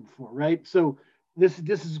ever seen before, right? So this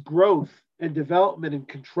is growth and development and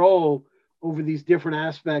control over these different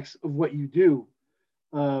aspects of what you do,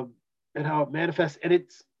 and how it manifests. And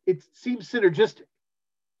it seems synergistic.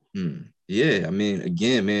 Yeah, I mean,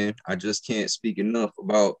 again, man, I just can't speak enough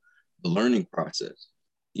about the learning process.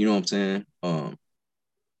 You know what I'm saying?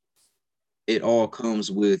 It all comes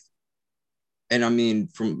with, and I mean,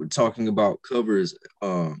 from talking about covers,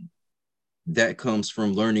 that comes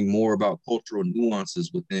from learning more about cultural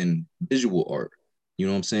nuances within visual art. You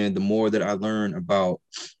know what I'm saying? The more that I learn about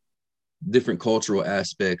different cultural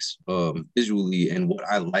aspects visually and what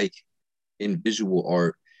I like in visual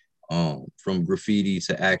art, from graffiti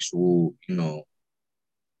to actual, you know,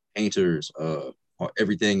 painters,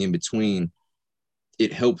 everything in between,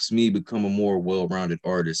 it helps me become a more well-rounded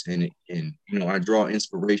artist. And you know, I draw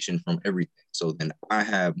inspiration from everything. So then I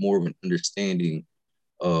have more of an understanding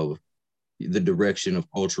of the direction of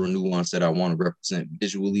cultural nuance that I want to represent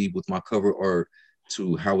visually with my cover art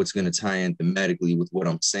to how it's going to tie in thematically with what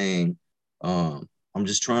I'm saying. I'm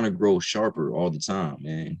just trying to grow sharper all the time,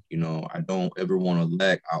 man. You know, I don't ever want to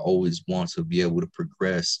lack. I always want to be able to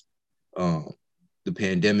progress. The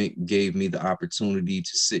pandemic gave me the opportunity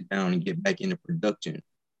to sit down and get back into production.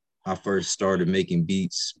 I first started making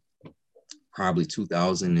beats probably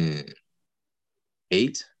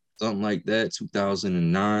 2008, something like that,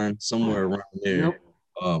 2009, somewhere around there,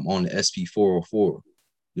 on the SP404.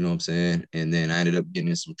 You know what I'm saying? And then I ended up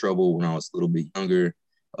getting in some trouble when I was a little bit younger.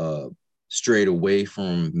 Strayed away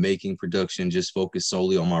from making production, just focused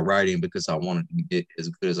solely on my writing because I wanted to get as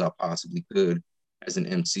good as I possibly could as an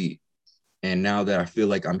MC. And now that I feel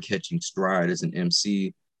like I'm catching stride as an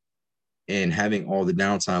MC and having all the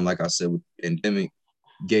downtime, like I said, with the pandemic,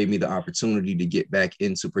 gave me the opportunity to get back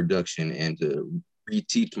into production and to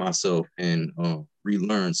reteach myself and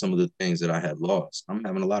relearn some of the things that I had lost. I'm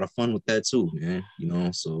having a lot of fun with that too, man. You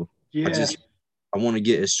know, so I want to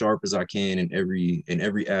get as sharp as I can in every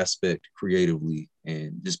aspect creatively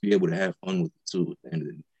and just be able to have fun with it too at the end of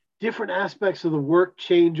the day. Different aspects of the work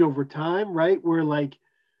change over time, right? Where like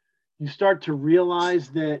you start to realize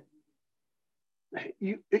that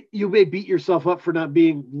you may beat yourself up for not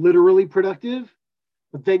being literally productive,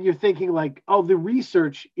 but then you're thinking like, oh, the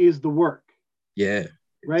research is the work. Yeah.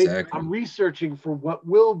 Right. Exactly. I'm researching for what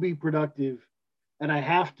will be productive and I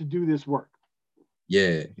have to do this work.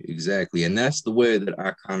 Yeah, exactly. And that's the way that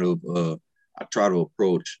I kind of I try to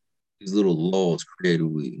approach these little lulls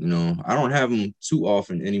creatively. You know, I don't have them too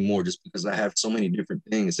often anymore just because I have so many different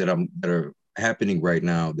things that are happening right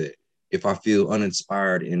now that if I feel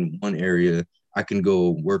uninspired in one area, I can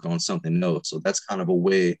go work on something else. So that's kind of a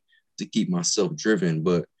way to keep myself driven.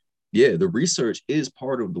 But yeah, the research is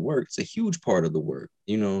part of the work. It's a huge part of the work,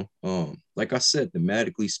 you know. Like I said,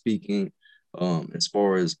 thematically speaking, as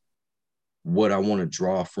far as what I want to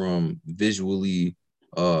draw from visually,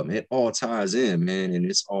 it all ties in, man. And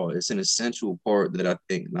it's an essential part that I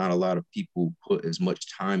think not a lot of people put as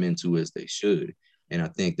much time into as they should. And I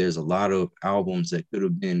think there's a lot of albums that could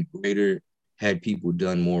have been greater had people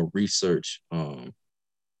done more research,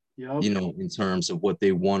 Yep. you know, in terms of what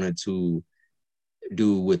they wanted to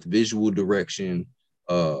do with visual direction,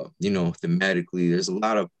 you know, thematically. There's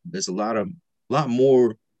a lot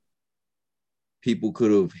more people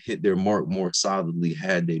could have hit their mark more solidly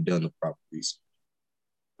had they done the proper research.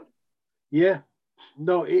 Yeah.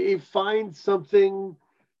 No, it finds something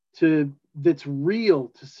to that's real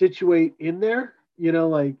to situate in there. You know,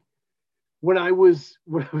 like when I was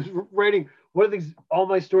writing one of the things, all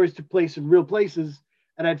my stories took place in real places,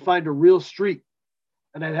 and I'd find a real street,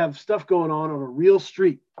 and I'd have stuff going on a real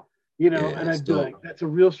street, you know, Yeah, and that's I'd be dope. like, that's a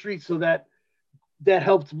real street. So that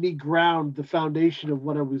helped me ground the foundation of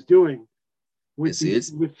what I was doing And with see,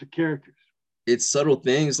 the characters. it's subtle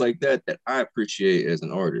things like that that I appreciate as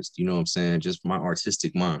an artist. You know what I'm saying? Just my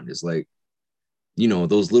artistic mind. It's like, you know,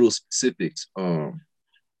 those little specifics.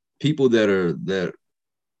 People that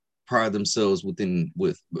pride themselves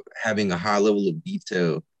with having a high level of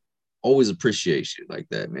detail always appreciate shit like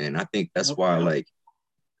that, man. I think that's Yep. why like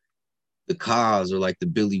the Cos or like the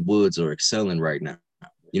Billy Woods are excelling right now.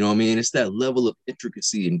 You know what I mean? It's that level of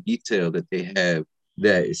intricacy and detail that they have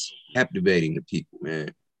that is captivating to people,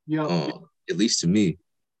 man. Yep. At least to me.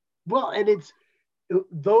 Well, and it's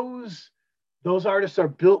those those artists are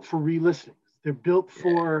built for re-listenings. They're built Yeah.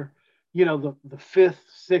 for, you know, the fifth,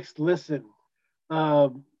 sixth listen.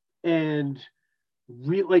 Um, and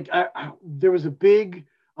like there was a big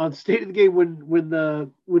on State of the Game when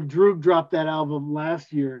Droog dropped that album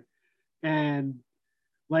last year, and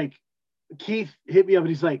like Keith hit me up and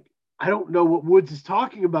he's like, I don't know what Woods is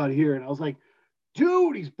talking about here, and I was like,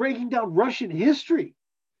 dude, he's breaking down Russian history,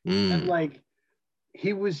 and Mm. like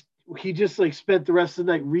he was he just like spent the rest of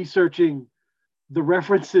the night researching the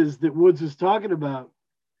references that Woods was talking about.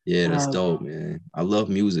 Yeah, that's Uh, dope, man. I love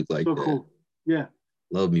music like so that. cool. Yeah.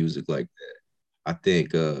 Love music like that. I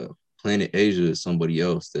think Planet Asia is somebody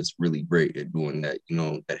else that's really great at doing that, you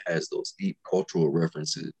know, that has those deep cultural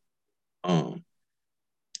references. Um,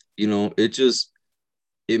 you know,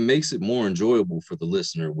 it makes it more enjoyable for the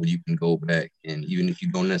listener when you can go back and even if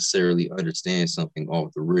you don't necessarily understand something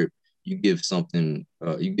off the rip, you give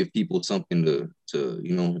people something to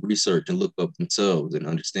you know research and look up themselves and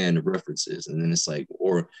understand the references, and then it's like,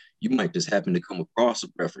 or you might just happen to come across a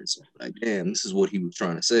reference like, damn, this is what he was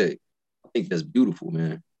trying to say. I think that's beautiful,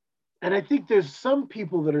 man. And I think there's some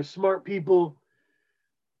people that are smart people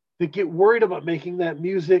that get worried about making that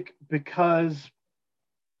music because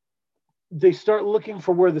they start looking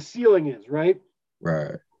for where the ceiling is, right?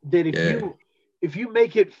 Right. That Yeah. if you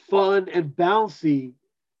make it fun and bouncy,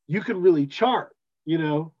 you can really chart, you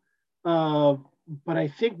know. Uh, but I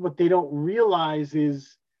think what they don't realize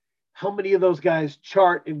is how many of those guys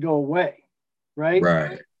chart and go away, right?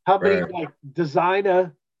 Right. How many Right. like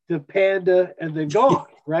Designer, the Panda, and then gone,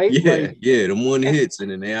 right? Yeah. Like, Yeah. The one and, hits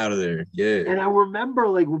and then they out of there. Yeah. and I remember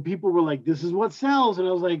like when people were like, "This is what sells," and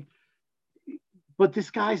I was like, "But this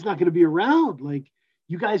guy's not going to be around. Like,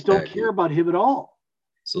 you guys don't care Exactly. about him at all."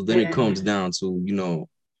 So then it And comes down to, you know,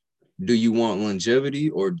 do you want longevity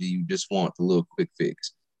or do you just want the little quick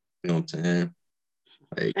fix? You know what I'm saying?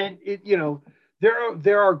 Like, and it, you know,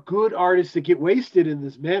 there are good artists that get wasted in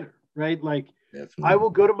this manner, right? Like, I definitely. will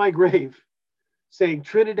go to my grave saying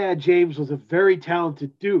Trinidad James was a very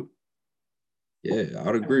talented dude. Yeah,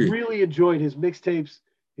 I'd I agree. really enjoyed his mixtapes,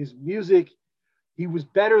 his music. He was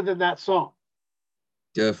better than that song.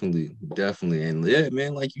 Definitely. Definitely. And yeah,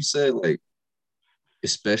 man, like you said, like,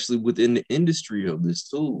 especially within the industry of this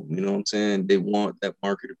tool, you know what I'm saying? They want that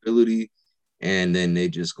marketability and then they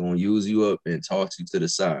just gonna use you up and toss you to the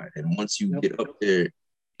side. And once you Yep. get up there,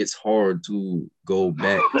 it's hard to go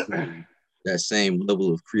back to that same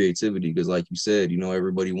level of creativity because like you said, you know,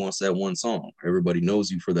 everybody wants that one song. Everybody knows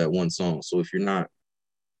you for that one song. So if you're not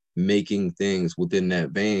making things within that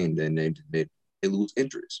vein, then they lose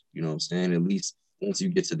interest. You know what I'm saying? At least once you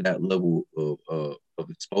get to that level of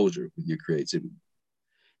exposure with your creativity.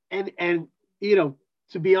 And you know,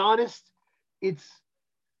 to be honest, it's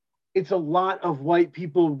it's a lot of white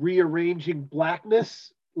people rearranging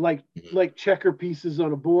blackness like checker pieces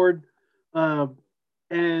on a board. Um,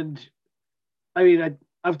 and I mean,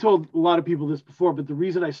 I've told a lot of people this before, but the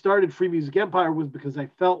reason I started Free Music Empire was because I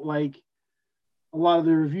felt like a lot of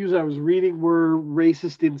the reviews I was reading were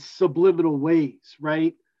racist in subliminal ways,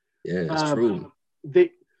 right? Yeah, it's Um, true.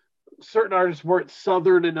 they certain artists weren't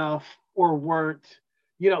southern enough or weren't,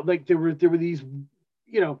 like there were these,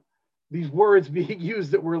 you know, these words being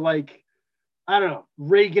used that were like, I don't know,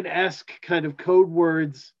 Reagan-esque kind of code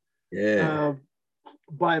words, Yeah, uh,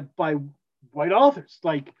 by white authors.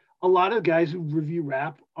 Like a lot of guys who review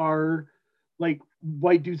rap are like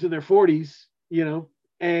white dudes in their 40s,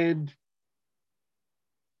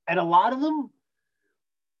 and a lot of them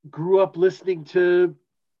grew up listening to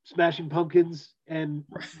Smashing Pumpkins and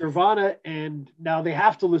Nirvana, and now they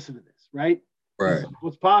have to listen to this, right? This right. is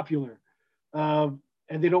what's popular, and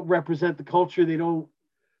they don't represent the culture. They don't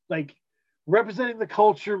like representing the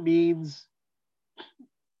culture means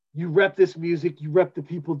you rep this music, you rep the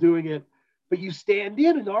people doing it, but you stand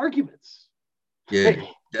in arguments. Yeah, Right?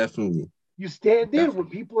 definitely. You stand in when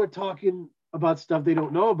Definitely. people are talking about stuff they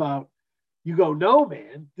don't know about. You go, no,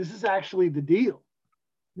 man, this is actually the deal.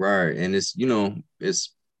 Right. And it's,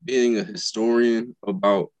 it's being a historian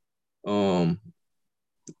about um,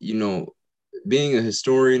 you know, being a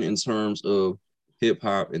historian in terms of hip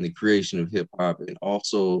hop and the creation of hip hop, and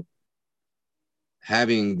also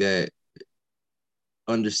having that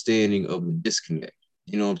understanding of the disconnect.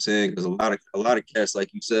 You know what I'm saying? Because a lot of cats,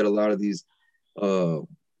 like you said, a lot of these uh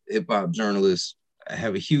hip hop journalists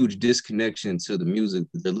have a huge disconnection to the music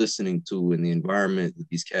that they're listening to and the environment that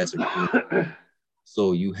these cats are doing.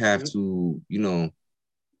 So you have Yep. to,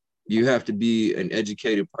 you have to be an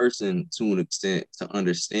educated person to an extent to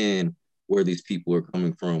understand where these people are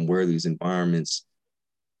coming from, where these environments,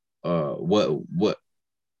 what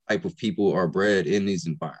type of people are bred in these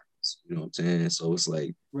environments. You know what I'm saying? So it's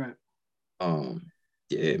like, Right. um,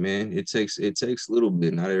 yeah, man, it takes a little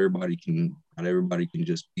bit. Not everybody can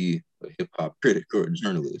just be a hip hop critic or a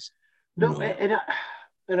journalist. You No, know,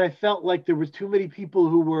 and I felt like there was too many people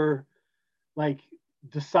who were like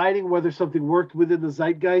deciding whether something worked within the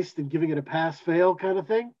zeitgeist and giving it a pass fail kind of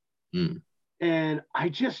thing. mm, And I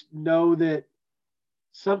just know that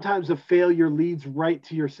sometimes a failure leads right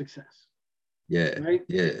to your success, yeah, right?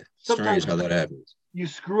 yeah. Strange Sometimes how that happens. you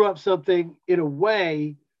screw up something in a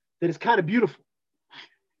way that is kind of beautiful.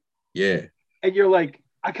 Yeah, And you're like,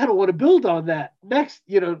 I kind of want to build on that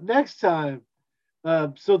next time.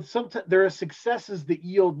 So sometimes there are successes that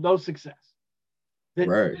yield no success,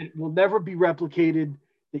 right. that will never be replicated,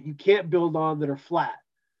 that you can't build on, that are flat.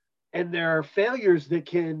 And there are failures that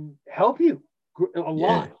can help you a Yeah.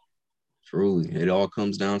 lot. Truly, it all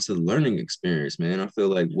comes down to the learning experience, man. I feel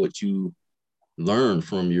like what you learn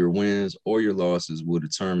from your wins or your losses will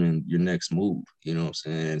determine your next move. You know what I'm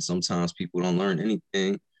saying? And sometimes people don't learn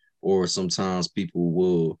anything, or sometimes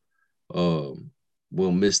people um,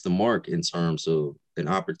 will miss the mark in terms of an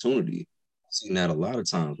opportunity. I've seen that a lot of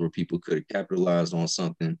times where people could have capitalized on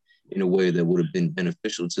something in a way that would have been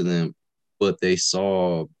beneficial to them, but they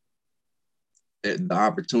saw the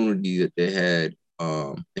opportunity that they had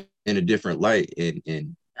in a different light,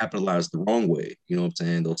 and capitalized the wrong way. You know what I'm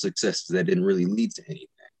saying? Those successes that didn't really lead to anything.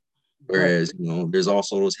 Right. Whereas, there's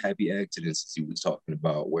also those happy accidents that you was talking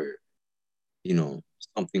about where, you know,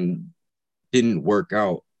 something didn't work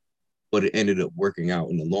out, but it ended up working out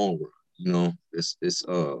in the long run.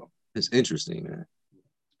 It's interesting, man.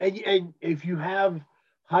 And if you have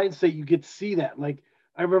hindsight, you get to see that. Like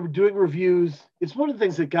I remember doing reviews. It's one of the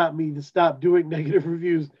things that got me to stop doing negative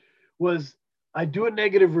reviews was I do a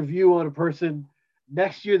negative review on a person.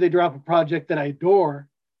 Next year they drop a project that I adore,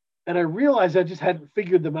 and I realized I just hadn't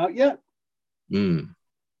figured them out yet. Mm,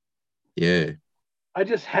 yeah, I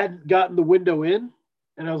just hadn't gotten the window in,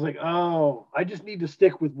 and I was like, oh, I just need to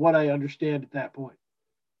stick with what I understand at that point.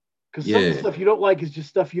 Because some of the yeah. stuff you don't like is just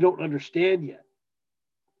stuff you don't understand yet.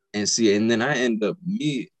 And see, and then I end up,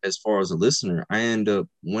 me as far as a listener, I end up,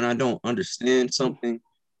 when I don't understand something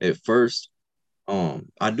at first,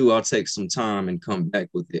 I'll take some time and come back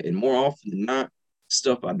with it. And more often than not,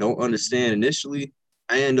 stuff I don't understand initially,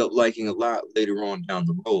 I end up liking a lot later on down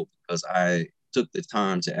the road because I took the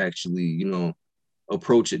time to actually,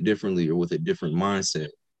 approach it differently or with a different mindset.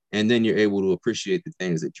 And then you're able to appreciate the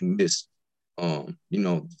things that you missed,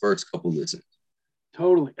 the first couple listens.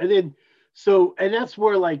 Totally. And that's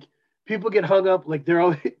where like people get hung up. Like they're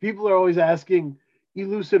always, people are always asking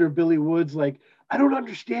Elucid or Billy Woods, like, I don't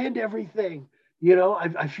understand everything.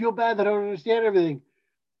 I feel bad that I don't understand everything.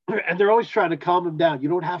 And they're always trying to calm them down. You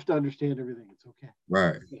don't have to understand everything. It's okay.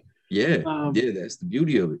 Right. Yeah. Um, Yeah. That's the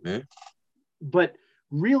beauty of it, man. but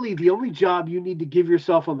really, the only job you need to give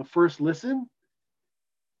yourself on the first listen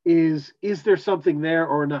is there something there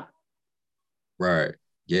or not? Right.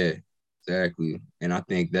 Yeah. Exactly. And I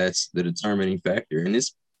think that's the determining factor. And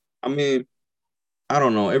I mean, I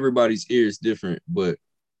don't know, everybody's ear is different, but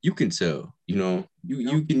you can tell. You know,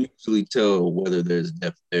 you can usually tell whether there's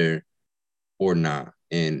depth there or not.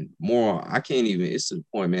 And more, I can't even, it's to the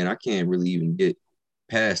point, man, I can't really even get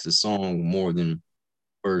past the song more than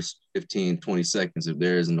first 15, 20 seconds if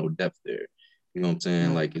there is no depth there. You know what I'm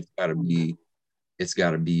saying? Like it's gotta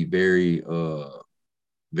be very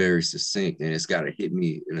very succinct, and it's gotta hit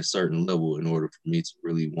me in a certain level in order for me to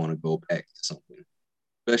really want to go back to something.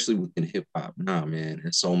 Especially within hip hop now, man.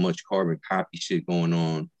 There's so much carbon copy shit going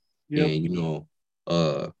on. Yep. And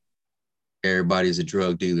uh everybody's a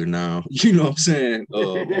drug dealer now. You know what I'm saying?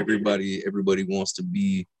 Everybody wants to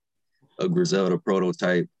be a Griselda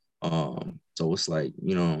prototype. So it's like,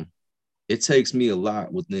 it takes me a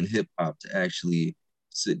lot within hip hop to actually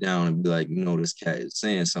sit down and be like, this cat is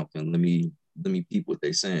saying something. Let me peep what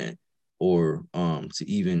they're saying. Or to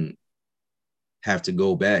even have to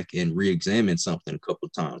go back and re-examine something a couple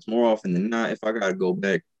of times. More often than not, if I gotta go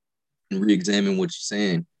back and re-examine what you're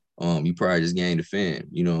saying, you probably just gained a fan.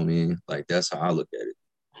 You know what I mean? Like that's how I look at it.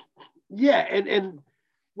 Yeah, and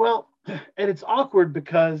well, and it's awkward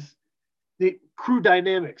because the crew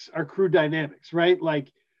dynamics, right?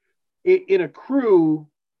 Like in a crew,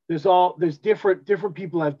 there's different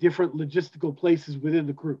people have different logistical places within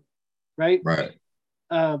the crew, right? Right.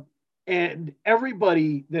 Um, and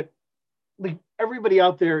everybody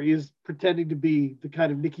out there is pretending to be the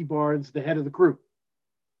kind of Nicky Barnes, the head of the crew,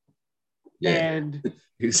 Yeah. and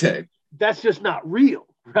Exactly. that's just not real,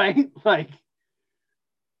 right? Like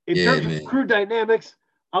in Yeah, terms of man. crew dynamics,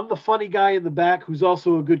 I'm the funny guy in the back who's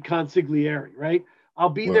also a good consigliere, right? I'll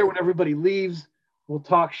be there Word. when everybody leaves. We'll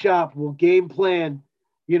talk shop. We'll game plan.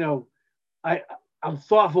 You know, I I'm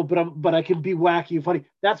thoughtful, but I can be wacky and funny.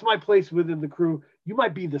 That's my place within the crew. You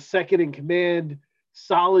might be the second in command,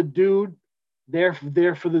 solid dude, there for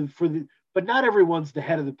the, but not everyone's the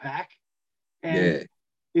head of the pack, and Yeah,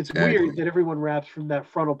 it's weird exactly. that everyone raps from that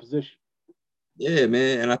frontal position. Yeah,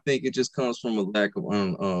 man. And I think it just comes from a lack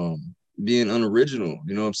of being unoriginal.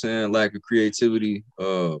 You know what I'm saying? Lack of creativity.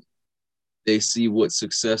 They see what's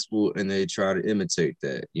successful and they try to imitate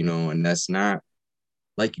that, and that's not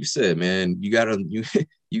like you said, man. You gotta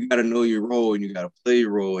know your role and you gotta play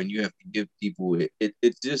your role and you have to give people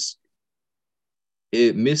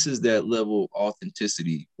it misses that level of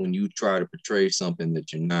authenticity when you try to portray something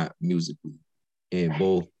that you're not musically. And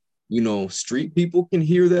both, street people can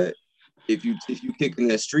hear that if you kicking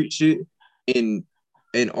that street shit, and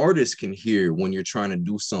an artist can hear when you're trying to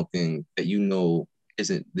do something that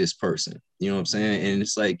isn't this person. You know what I'm saying? And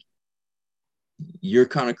it's like you're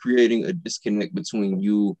kind of creating a disconnect between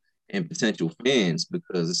you and potential fans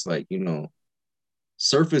because it's like,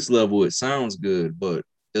 surface level, it sounds good, but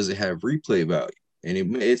does it have replay value? And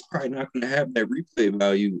it's probably not going to have that replay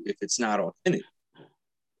value if it's not authentic.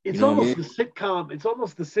 You It's know what I almost mean? the sitcom. It's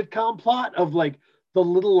almost the sitcom plot of like the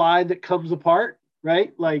little lie that comes apart,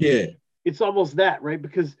 right? Like Yeah. it's almost that, right?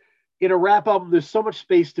 Because in a rap album, there's so much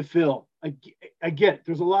space to fill. I get it.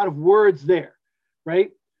 There's a lot of words there,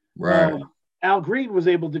 right? Right. Um, Al Green was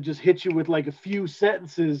able to just hit you with like a few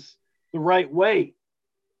sentences the right way,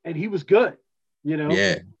 and he was good, you know.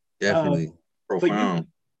 Yeah. Um, Definitely but profound.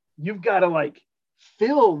 you've got to like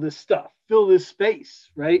fill this stuff, fill this space,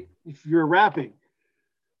 right? If you're rapping,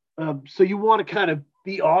 so you want to kind of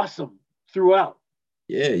be awesome throughout.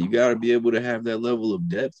 Yeah, you got to be able to have that level of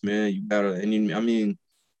depth, man. You got to, I mean,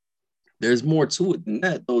 there's more to it than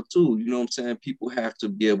that, though, too. You know what I'm saying? People have to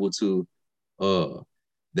be able to, uh,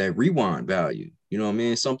 that rewind value. You know what I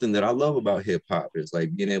mean? Something that I love about hip hop is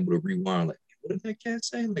like being able to rewind. Like, what did that cat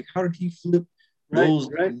say? Like, how did he flip Right, those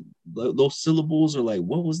right. those syllables? Or like,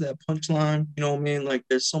 what was that punchline? You know what I mean? Like,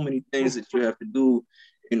 there's so many things that you have to do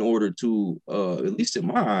in order to, at least in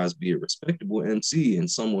my eyes, be a respectable MC and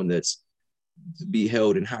someone that's to be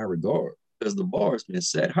held in high regard because the bar has been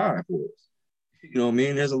set high for us. You know what I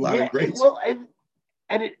mean? There's a lot Yeah, of greats. well,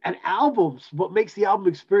 and albums. What makes the album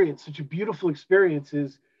experience such a beautiful experience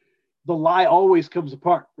is the lie always comes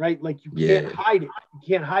apart, right? Like you can't Yeah, hide it. You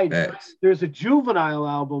can't hide it. facts. There's a Juvenile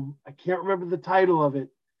album. I can't remember the title of it,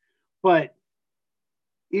 but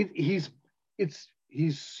it, he's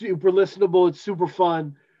he's super listenable. It's super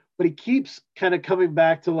fun, but he keeps kind of coming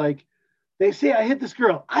back to like they say I hit this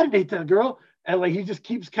girl. I didn't hit that girl, and like he just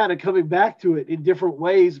keeps kind of coming back to it in different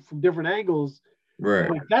ways from different angles. And Right.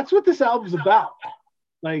 like that's what this album's about.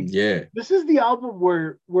 Like Yeah. this is the album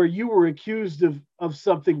where you were accused of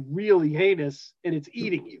something really heinous and it's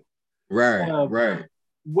eating you. Right. Uh, Right.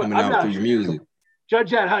 Coming I'm out not through your music.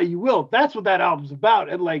 judge that how you will. That's what that album's about,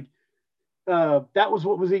 and like that was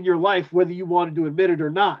what was in your life, whether you wanted to admit it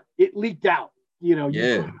or not. It leaked out. You know, you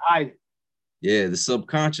Yeah. couldn't hide it. Yeah. The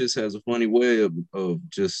subconscious has a funny way of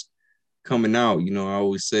just coming out. You know, I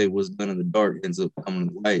always say what's done in the dark ends up coming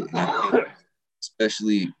to light. And I think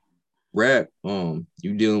especially rap,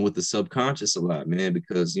 you dealing with the subconscious a lot, man,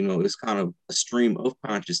 because you know it's kind of a stream of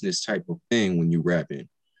consciousness type of thing when you rapping.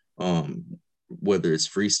 Um, whether it's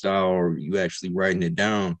freestyle or you actually writing it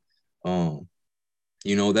down, um,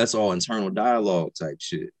 you know, that's all internal dialogue type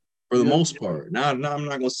shit for the Yep. most part. Now I'm not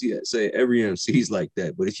gonna say every MC's like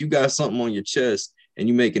that, but if you got something on your chest and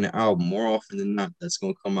you making an album, more often than not, that's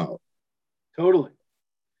gonna come out. Totally.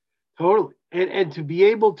 Totally. And to be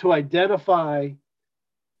able to identify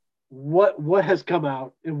what has come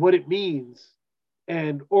out and what it means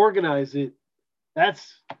and organize it,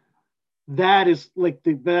 that's that's like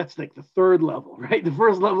the third level, right? The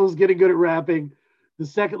first level is getting good at rapping. The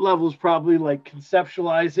second level is probably like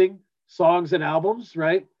conceptualizing songs and albums,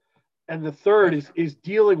 right? And the third is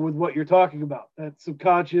dealing with what you're talking about, that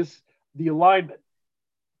subconscious, the alignment.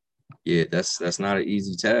 Yeah, that's not an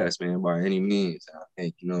easy task, man, by any means. I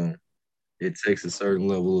think, you know, it takes a certain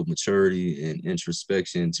level of maturity and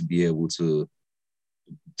introspection to be able to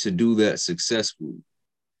do that successfully.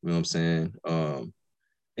 You know what I'm saying?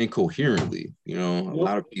 And coherently. You know, a Yep.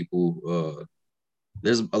 lot of people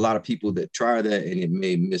there's a lot of people that try that and it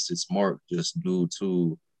may miss its mark just due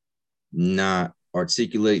to not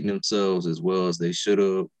articulating themselves as well as they should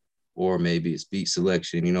have, or maybe it's beat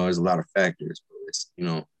selection. You know, there's a lot of factors, but it's, you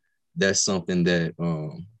know, that's something that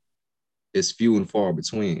is few and far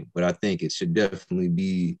between. But I think it should definitely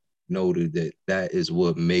be noted that that is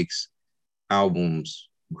what makes albums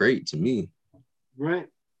great to me. Right.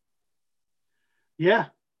 Yeah.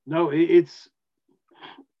 No, it's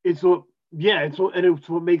what yeah, it's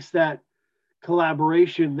what makes that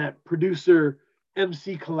collaboration, that producer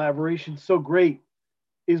MC collaboration so great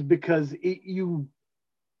is because you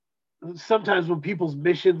sometimes when people's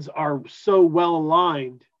missions are so well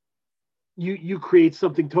aligned, you create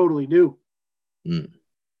something totally new. Mm.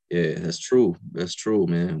 Yeah, that's true. That's true,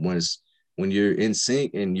 man. When you're in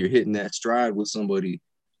sync and you're hitting that stride with somebody,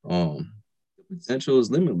 the potential is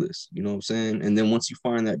limitless. You know what I'm saying? And then once you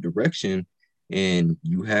find that direction and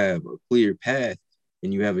you have a clear path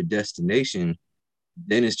and you have a destination,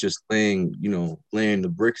 then it's just laying the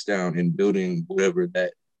bricks down and building whatever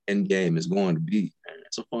that end game is going to be. And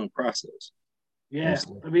it's a fun process. Yeah,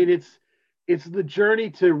 Honestly. I mean it's the journey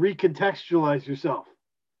to recontextualize yourself.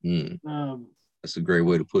 Mm, Um, that's a great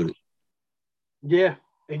way to put it. yeah,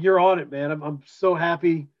 and you're on it, man. I'm so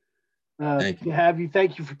happy Thank to you. have you.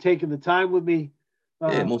 Thank you for taking the time with me.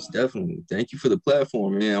 Yeah, Uh, most definitely. Thank you for the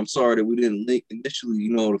platform, man. I'm sorry that we didn't link initially,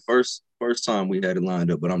 you know, the first time we had it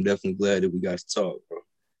lined up, but I'm definitely glad that we got to talk, bro.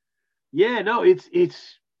 yeah, no, it's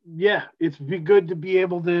yeah, it's be good to be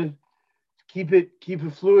able to keep it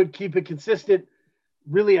fluid, keep it consistent.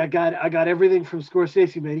 Really, I got everything from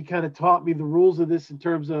Scorsese, man. He kind of taught me the rules of this in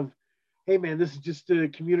terms of, hey, man, this is just a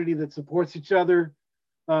community that supports each other,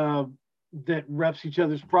 um, that reps each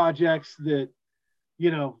other's projects, that you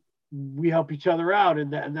know we help each other out,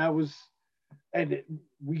 and that was, and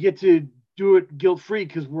we get to do it guilt free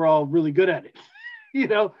because we're all really good at it. you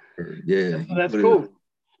know, Yeah, so that's cool.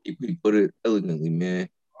 he put it elegantly, man.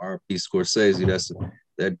 R.P. Scorsese,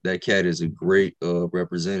 that cat is a great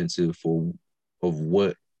representative for of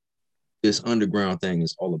what this underground thing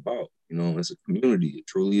is all about. You know, it's a community. It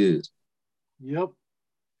truly is. Yep.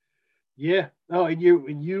 Yeah. Oh, and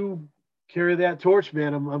you carry that torch,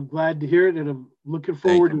 man. I'm glad to hear it, and I'm looking Thank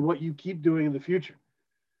forward to you. what you keep doing in the future.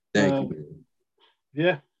 Thank you, Um, man.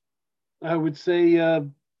 yeah, I would say,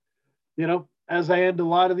 as I end a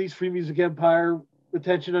lot of these Free Music Empire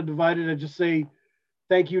Attention Undivided, I just say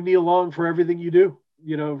thank you, Neil Long, for everything you do.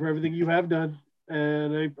 For everything you have done,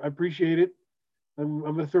 and I appreciate it. I'm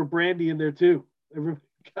gonna throw Brandy in there too. Everybody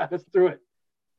got us through it.